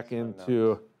go back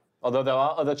into. Although there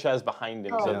are other chairs behind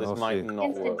him, so this might not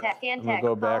Instant work. text. I'm gonna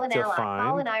go back to find.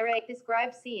 Call an IRA.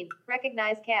 Describe scene.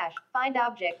 Recognize cache. Find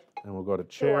object. And we'll go to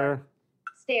chair. Door.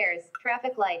 Stairs.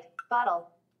 Traffic light. Bottle.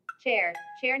 Chair.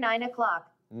 Chair 9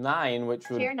 o'clock. 9, which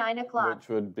would Chair 9 o'clock. which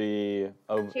would be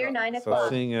over. Chair 9 So o'clock.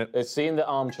 seeing it. It's seeing the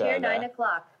armchair. Chair 9 there.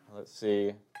 o'clock. Let's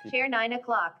see. Chair 9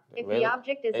 o'clock. If Really? the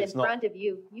object is It's in not- front of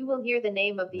you, you will hear the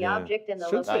name of the Yeah. object and the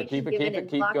Should say- location given in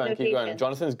clock keep notation. going.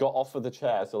 Jonathan's got off of the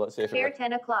chair, so let's see if Chair it.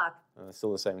 10 o'clock. It's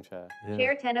still the same chair. Yeah.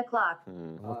 Chair 10 o'clock.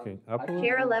 Looking up. a little.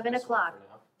 Chair 11 o'clock.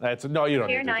 That's no, you don't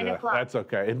Chair need to 9 do that. o'clock. That's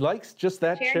okay. It likes just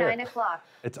that Chair chair. 9 o'clock.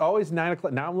 It's always 9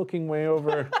 o'clock. Now I'm looking way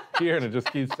over here, and it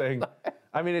just keeps saying.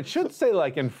 I mean, it should say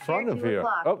like in front Chair of 2 you.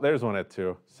 o'clock. Oh, there's one at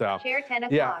 2. So. Chair 10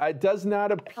 o'clock. Yeah, it does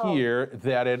not appear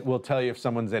that it will tell you if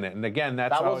someone's in it. And again,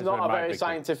 that's That was always not been a my very big thing.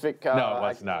 scientific. No, it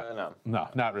was not. No. No,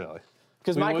 not really.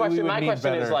 Because We my would question need is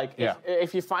better- like, yeah.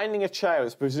 if you're finding a chair,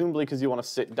 it's presumably because you want to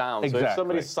sit down. So if Exactly.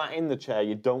 somebody's sat in the chair,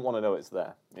 you don't want to know it's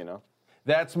there. You know.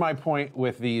 that's my point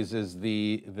with these is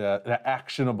the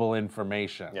actionable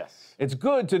information. Yes. It's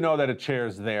good to know that a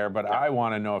chair's there, but I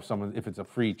want to know if it's a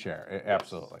free chair.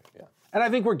 Absolutely. Yeah. And I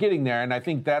think we're getting there, and I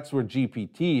think that's where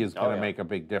GPT is going to make a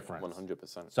big difference.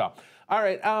 100%. So, all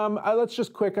right, let's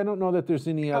just quick. I don't know that there's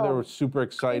any other super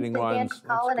exciting ones.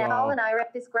 Call and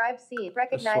IREP, describe scene,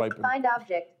 recognize, find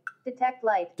object, detect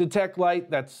light. Detect light,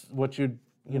 that's what you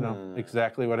know,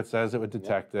 exactly what it says. It would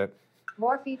detect it.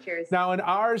 More features. Now, in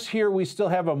ours here, we still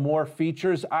have a more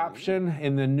features option.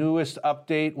 In the newest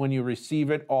update, when you receive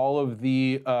it, all of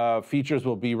the features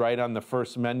will be right on the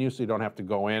first menu, so you don't have to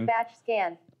go in. Batch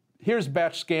scan. Here's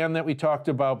batch scan that we talked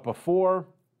about before.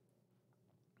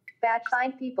 Batch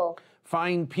find people.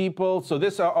 Find people. So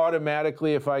this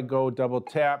automatically, if I go double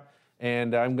tap,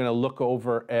 and I'm going to look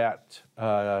over at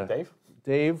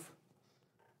Dave.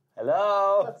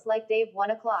 Hello. Looks like Dave,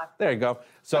 1 o'clock. There you go.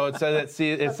 So it says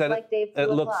it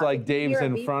looks like Dave's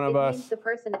in front of us. It means the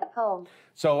person at home.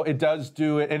 So it does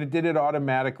do it, and it did it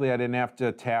automatically. I didn't have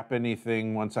to tap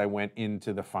anything once I went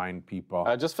into the find people.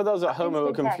 Just for those at home who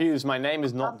are confused, my name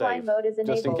is not Offline Dave. mode is Just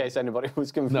in enabled. case anybody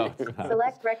was confused. No.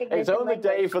 Select recognition It's only language.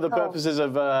 Dave for the Home. purposes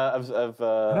of I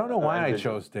don't know why I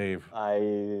Envision. chose Dave.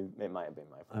 It might have been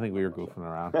my fault. I think we were goofing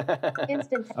around.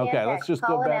 Instant scan Okay, let's text. just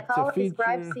go Call back to and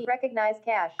describe feature. scene, recognize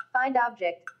cache, find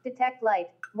object, detect light,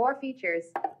 more features,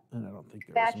 And I don't think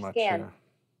there batch was much scan, here.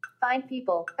 find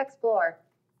people, explore,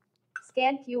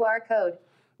 scan QR code,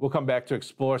 We'll come back to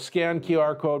explore. Scan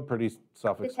QR code, pretty detect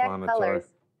self-explanatory. colors,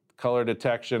 Color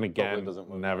detection, again, Totally doesn't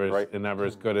work, never right?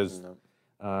 as good as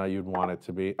you'd want it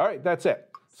to be. All right, that's it.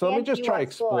 So let me Scan just try QR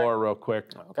explore real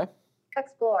quick. Okay.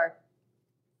 explore,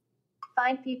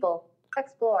 find people,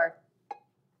 explore,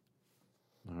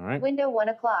 All right. window 1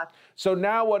 o'clock, So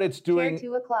now what it's chair doing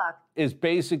 2 o'clock, is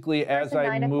basically as Person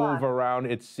I 9 move o'clock. around,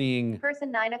 it's seeing.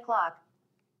 person 9 o'clock,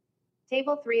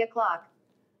 table 3 o'clock,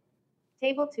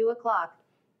 table 2 o'clock,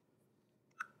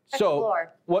 So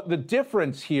explore. what the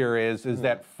difference here is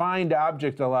that find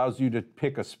object allows you to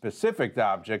pick a specific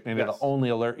object, and it'll Yes. only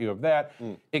alert you of that.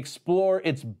 Explore,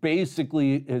 it's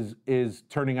basically is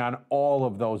turning on all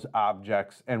of those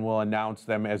objects and will announce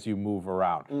them as you move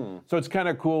around. So it's kind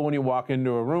of cool when you walk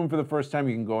into a room for the first time,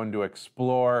 you can go into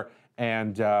explore,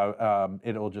 and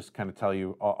it'll just kind of tell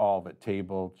you all of it,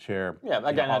 table, chair. Yeah,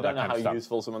 again, all I that don't know kind of how stuff.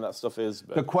 useful some of that stuff is.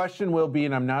 But The question will be,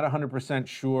 and I'm not 100%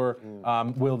 sure,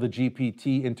 will the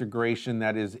GPT integration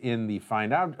that is in the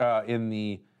in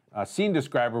the scene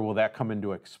describer, will that come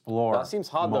into Explore? that seems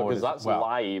hard though, mode because as that's well?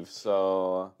 live.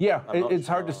 So Yeah, I'm not it's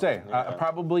hard to sure. say. Yeah.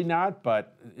 Probably not,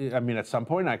 but I mean, at some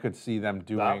point I could see them That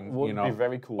doing, would be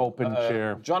very cool. open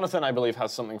chair. Jonathan, I believe,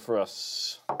 has something for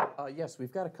us. Yes,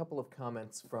 we've got a couple of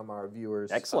comments from our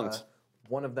viewers. Excellent.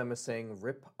 One of them is saying,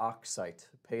 "Rip Oxite.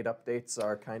 Paid updates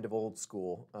are kind of old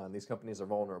school. These companies are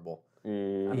vulnerable."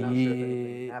 I'm not sure if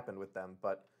anything happened with them,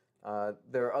 but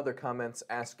there are other comments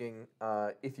asking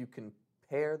if you can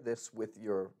pair this with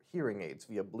your hearing aids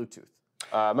via Bluetooth.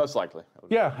 Most likely.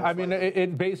 Yeah, I mean,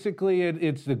 it basically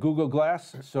it's the Google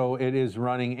Glass, so it is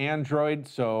running Android.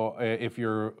 So if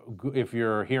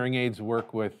your hearing aids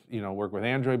work with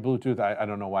Android Bluetooth, I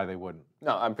don't know why they wouldn't.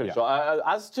 No, I'm pretty sure.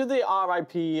 As to the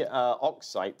RIP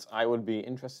Oxite, I would be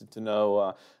interested to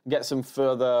know, get some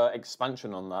further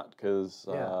expansion on that, because,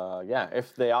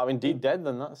 if they are indeed dead,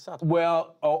 then that's sad.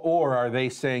 Well, or are they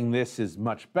saying this is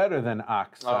much better than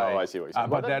Oxide? Oh, I see what you're saying.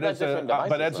 But Well, that they're is different but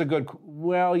devices, that's though. a good.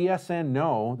 Well, yes and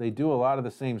no. They do a lot of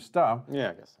the same stuff. Yeah,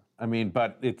 I guess so. I mean,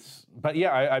 but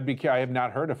yeah, I have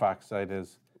not heard if Oxide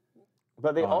is.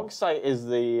 But the Oxite is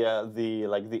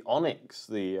the Onyx,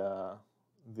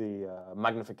 the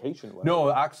magnification one. No,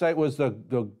 Oxide was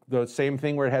the same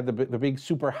thing where it had the big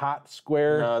super hot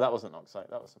square. No, that wasn't Oxite.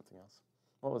 That was something else.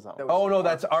 What was that one? Oh no,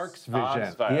 that's Arc's Vision.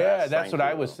 Arc's, Yeah, yes, that's thank what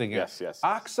I you. was thinking. Yes.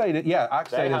 Oxide, yeah, They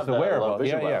Oxide have is the their wearable.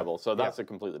 Vision Yeah. wearable, so that's a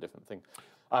completely different thing.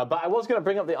 But I was going to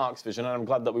bring up the Arc's Vision, and I'm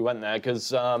glad that we went there, because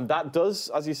that does,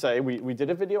 as you say, we did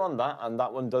a video on that, and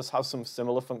that one does have some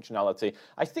similar functionality.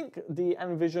 I think the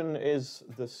Envision is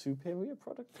the superior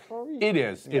product for you. It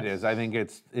is. It is. I think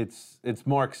it's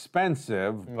more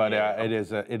expensive, but it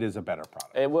is a better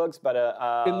product. It works better.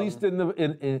 At least in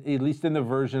the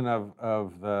version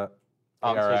of the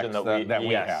Arc's ARX Vision that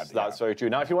we yes, had. that's very true.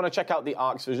 Now, if you want to check out the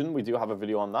Arc's Vision, we do have a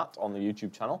video on that on the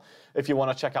YouTube channel. If you want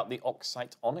to check out the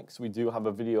Oxite Onyx, we do have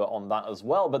a video on that as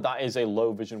well, but that is a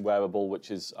low vision wearable,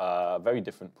 which is a very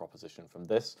different proposition from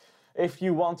this. If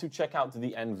you want to check out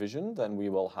the Envision, then we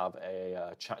will have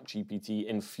a ChatGPT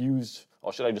infused,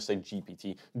 or should I just say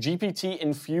GPT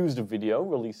infused video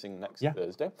releasing next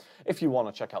Thursday. If you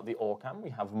want to check out the Orcam, we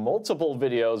have multiple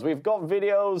videos. We've got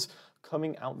videos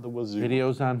coming out the wazoo.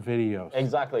 Videos on videos.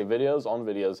 Exactly, videos on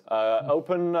videos.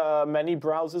 Open many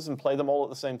browsers and play them all at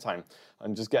the same time,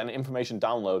 and just get an information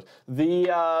download. The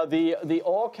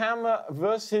Orcam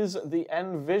versus the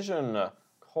Envision.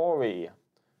 Corey,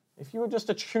 if you were just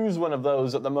to choose one of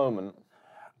those at the moment.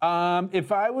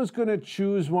 If I was going to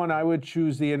choose one, I would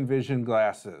choose the Envision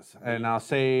glasses, and I'll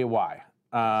say why.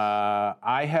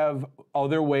 I have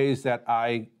other ways that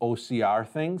I OCR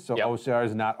things, so OCR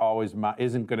is not always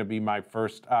isn't going to be my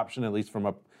first option, at least from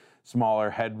a smaller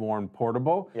head-worn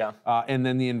portable. And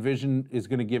then the Envision is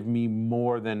going to give me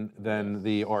more than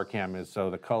the Orcam is. So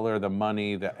the color, the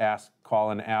money, the Ask,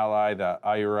 Call an Ally, the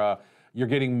IRA. You're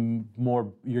getting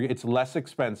more. It's less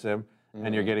expensive,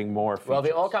 and you're getting more features. Well,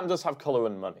 the Orcam does have color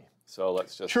and money, so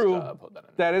let's just put that in.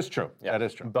 That is true. Yeah. That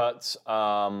is true. But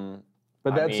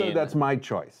that's my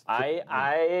choice.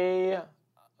 I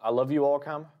love you,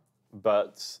 Orcam,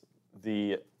 but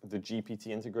the GPT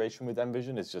integration with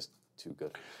Envision is just too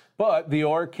good. But the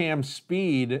Orcam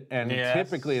speed and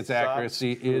typically its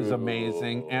accuracy is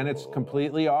amazing, and it's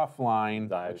completely offline.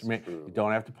 That is true. You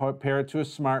don't have to pair it to a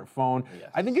smartphone.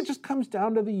 I think it just comes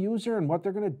down to the user and what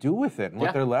they're going to do with it and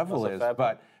what their level is.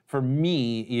 But for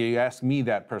me, you ask me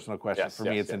that personal question. For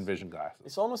me, it's Envision glasses.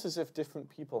 It's almost as if different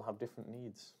people have different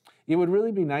needs. It would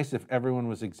really be nice if everyone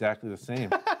was exactly the same.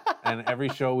 And every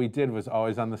show we did was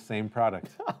always on the same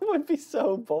product. That would be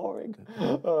so boring.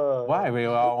 Why? We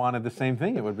all wanted the same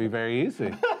thing. It would be very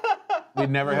easy. We'd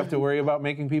never have to worry about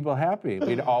making people happy.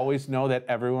 We'd always know that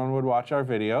everyone would watch our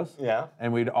videos.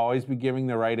 And we'd always be giving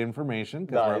the right information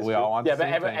because we all want the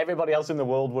same thing. Everybody else in the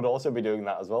world would also be doing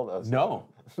that as well, though. So. No.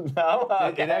 No?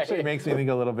 Okay. It actually makes me think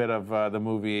a little bit of the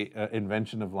movie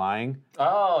Invention of Lying.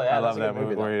 Oh, yeah. I love that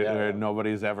movie where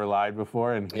nobody's ever lied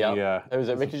before. And he, was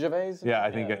it Ricky Gervais? Yeah,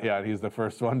 I think he's the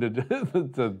first one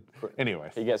to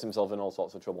anyways. He gets himself in all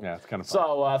sorts of trouble. Yeah, it's kind of fun.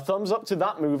 So, thumbs up to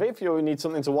that movie if you need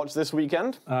something to watch this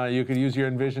weekend. You could use your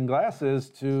Envision glasses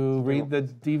to read the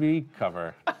DVD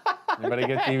cover. Anybody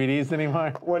get DVDs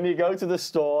anymore? When you go to the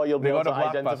store, you'll be able to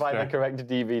identify the correct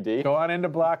DVD. Go on into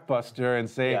Blockbuster and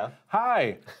say,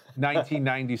 "Hi,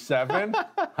 1997.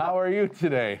 How are you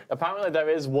today?" Apparently, there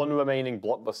is one remaining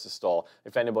Blockbuster store.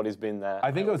 If anybody's been there,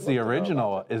 I think it was the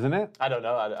original, isn't it? I don't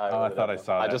know. I thought I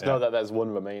saw that. I just know that there's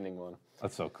one remaining one.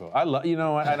 That's so cool. I love. You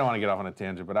know what? I don't want to get off on a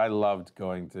tangent, but I loved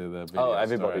going to the video store.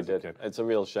 Everybody did. It's a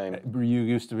real shame. You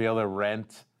used to be able to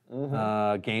rent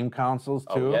game consoles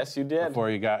too. Oh, yes, you did. Before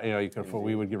you got,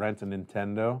 we would rent a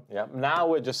Nintendo. Yeah. Now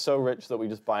we're just so rich that we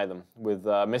just buy them. With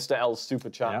Mr. L's super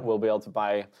chat, we'll be able to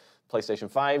buy PlayStation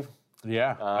 5.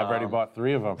 Yeah, I've already bought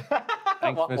 3 of them.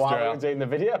 Thanks, Mr. While we L. were doing the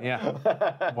video?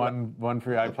 Yeah. One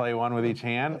for I play one with each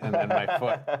hand, and then my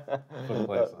foot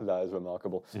plays on. That is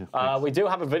remarkable. Yeah, we do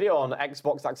have a video on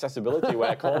Xbox accessibility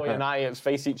where Corey and I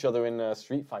face each other in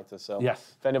Street Fighter. So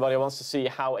if anybody wants to see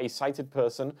how a sighted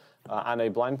person and a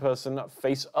blind person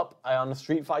face up on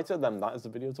Street Fighter, then that is the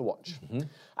video to watch.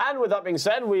 And with that being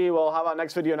said, we will have our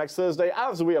next video next Thursday,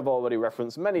 as we have already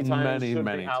referenced many times. Should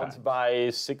be out by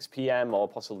 6 p.m. or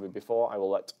possibly before. I will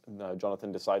let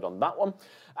Jonathan decide on that one.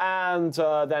 And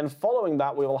then following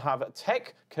that, we will have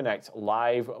Tech Connect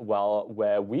Live,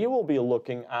 where we will be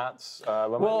looking at...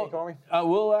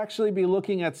 we'll actually be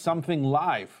looking at something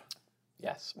live.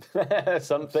 Yes,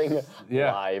 something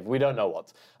live. We don't know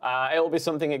what. It will be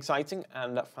something exciting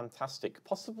and fantastic.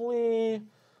 Possibly,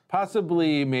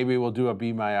 maybe we'll do a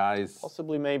Be My Eyes.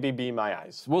 Possibly, maybe Be My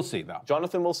Eyes. We'll see, though.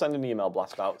 Jonathan will send an email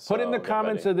blast out. Put in the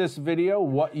comments of this video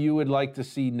what you would like to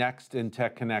see next in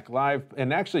Tech Connect Live,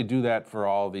 and actually do that for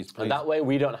all of these, please. And that way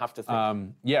we don't have to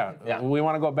think. We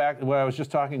want to go back to what I was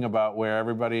just talking about, where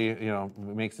everybody,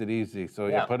 makes it easy. So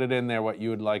put it in there what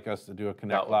you would like us to do a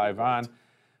Connect Live on.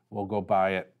 We'll go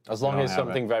buy it. As long as it's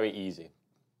something very easy.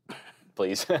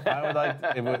 Please. I would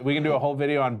like we can do a whole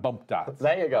video on bump dots.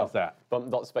 There you go. How's that? Bump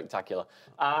dot spectacular.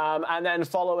 And then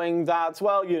following that,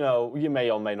 well, you may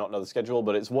or may not know the schedule,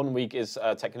 but it's 1 week is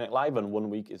Tech Connect Live and 1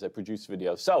 week is a produced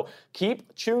video. So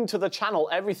keep tuned to the channel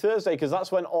every Thursday, because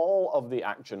that's when all of the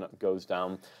action goes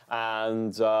down.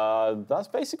 And that's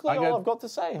basically all I've got to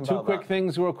say about 2 quick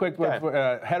things real quick.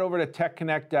 Okay. Head over to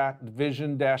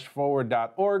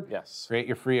techconnect.vision-forward.org. Yes. Create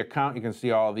your free account. You can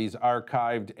see all of these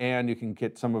archived, and you can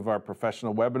get some of our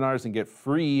professional webinars and get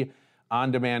free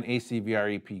on-demand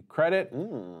ACVREP credit.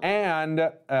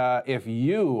 And if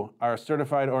you are a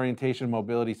certified orientation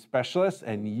mobility specialist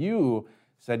and you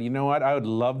said, you know what, I would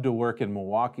love to work in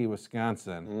Milwaukee,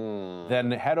 Wisconsin,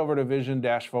 then head over to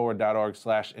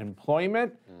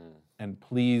vision-forward.org/employment and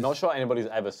please. Not sure anybody's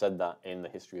ever said that in the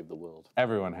history of the world.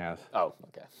 Everyone has. Oh,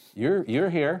 okay. You're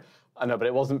here. I know, but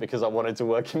it wasn't because I wanted to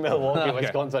work in Milwaukee,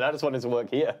 Wisconsin. I just wanted to work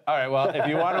here. All right, well, if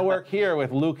you want to work here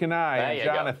with Luke and I There and you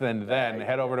go. Jonathan, then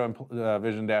head over to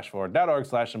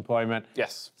vision-forward.org/employment.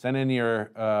 Yes. Send in your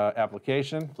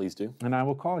application. Please do. And I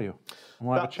will call you. And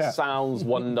we'll have a That chat. sounds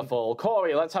wonderful.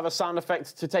 Corey, let's have a sound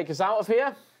effect to take us out of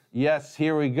here. Yes,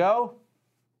 here we go.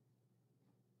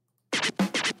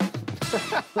 We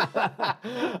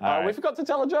forgot to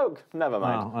tell a joke. Never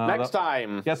mind. Next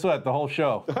time. Guess what? The whole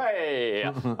show. Hey!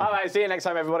 All right, see you next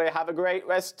time, everybody. Have a great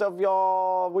rest of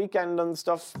your weekend and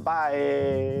stuff.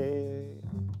 Bye.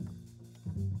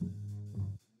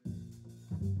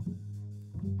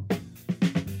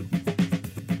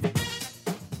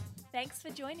 Thanks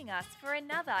for joining us for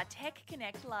another Tech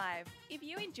Connect Live. If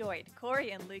you enjoyed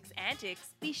Corey and Luke's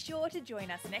antics, be sure to join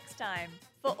us next time.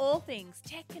 For all things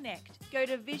Tech Connect, go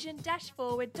to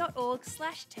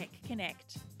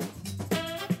vision-forward.org/techconnect.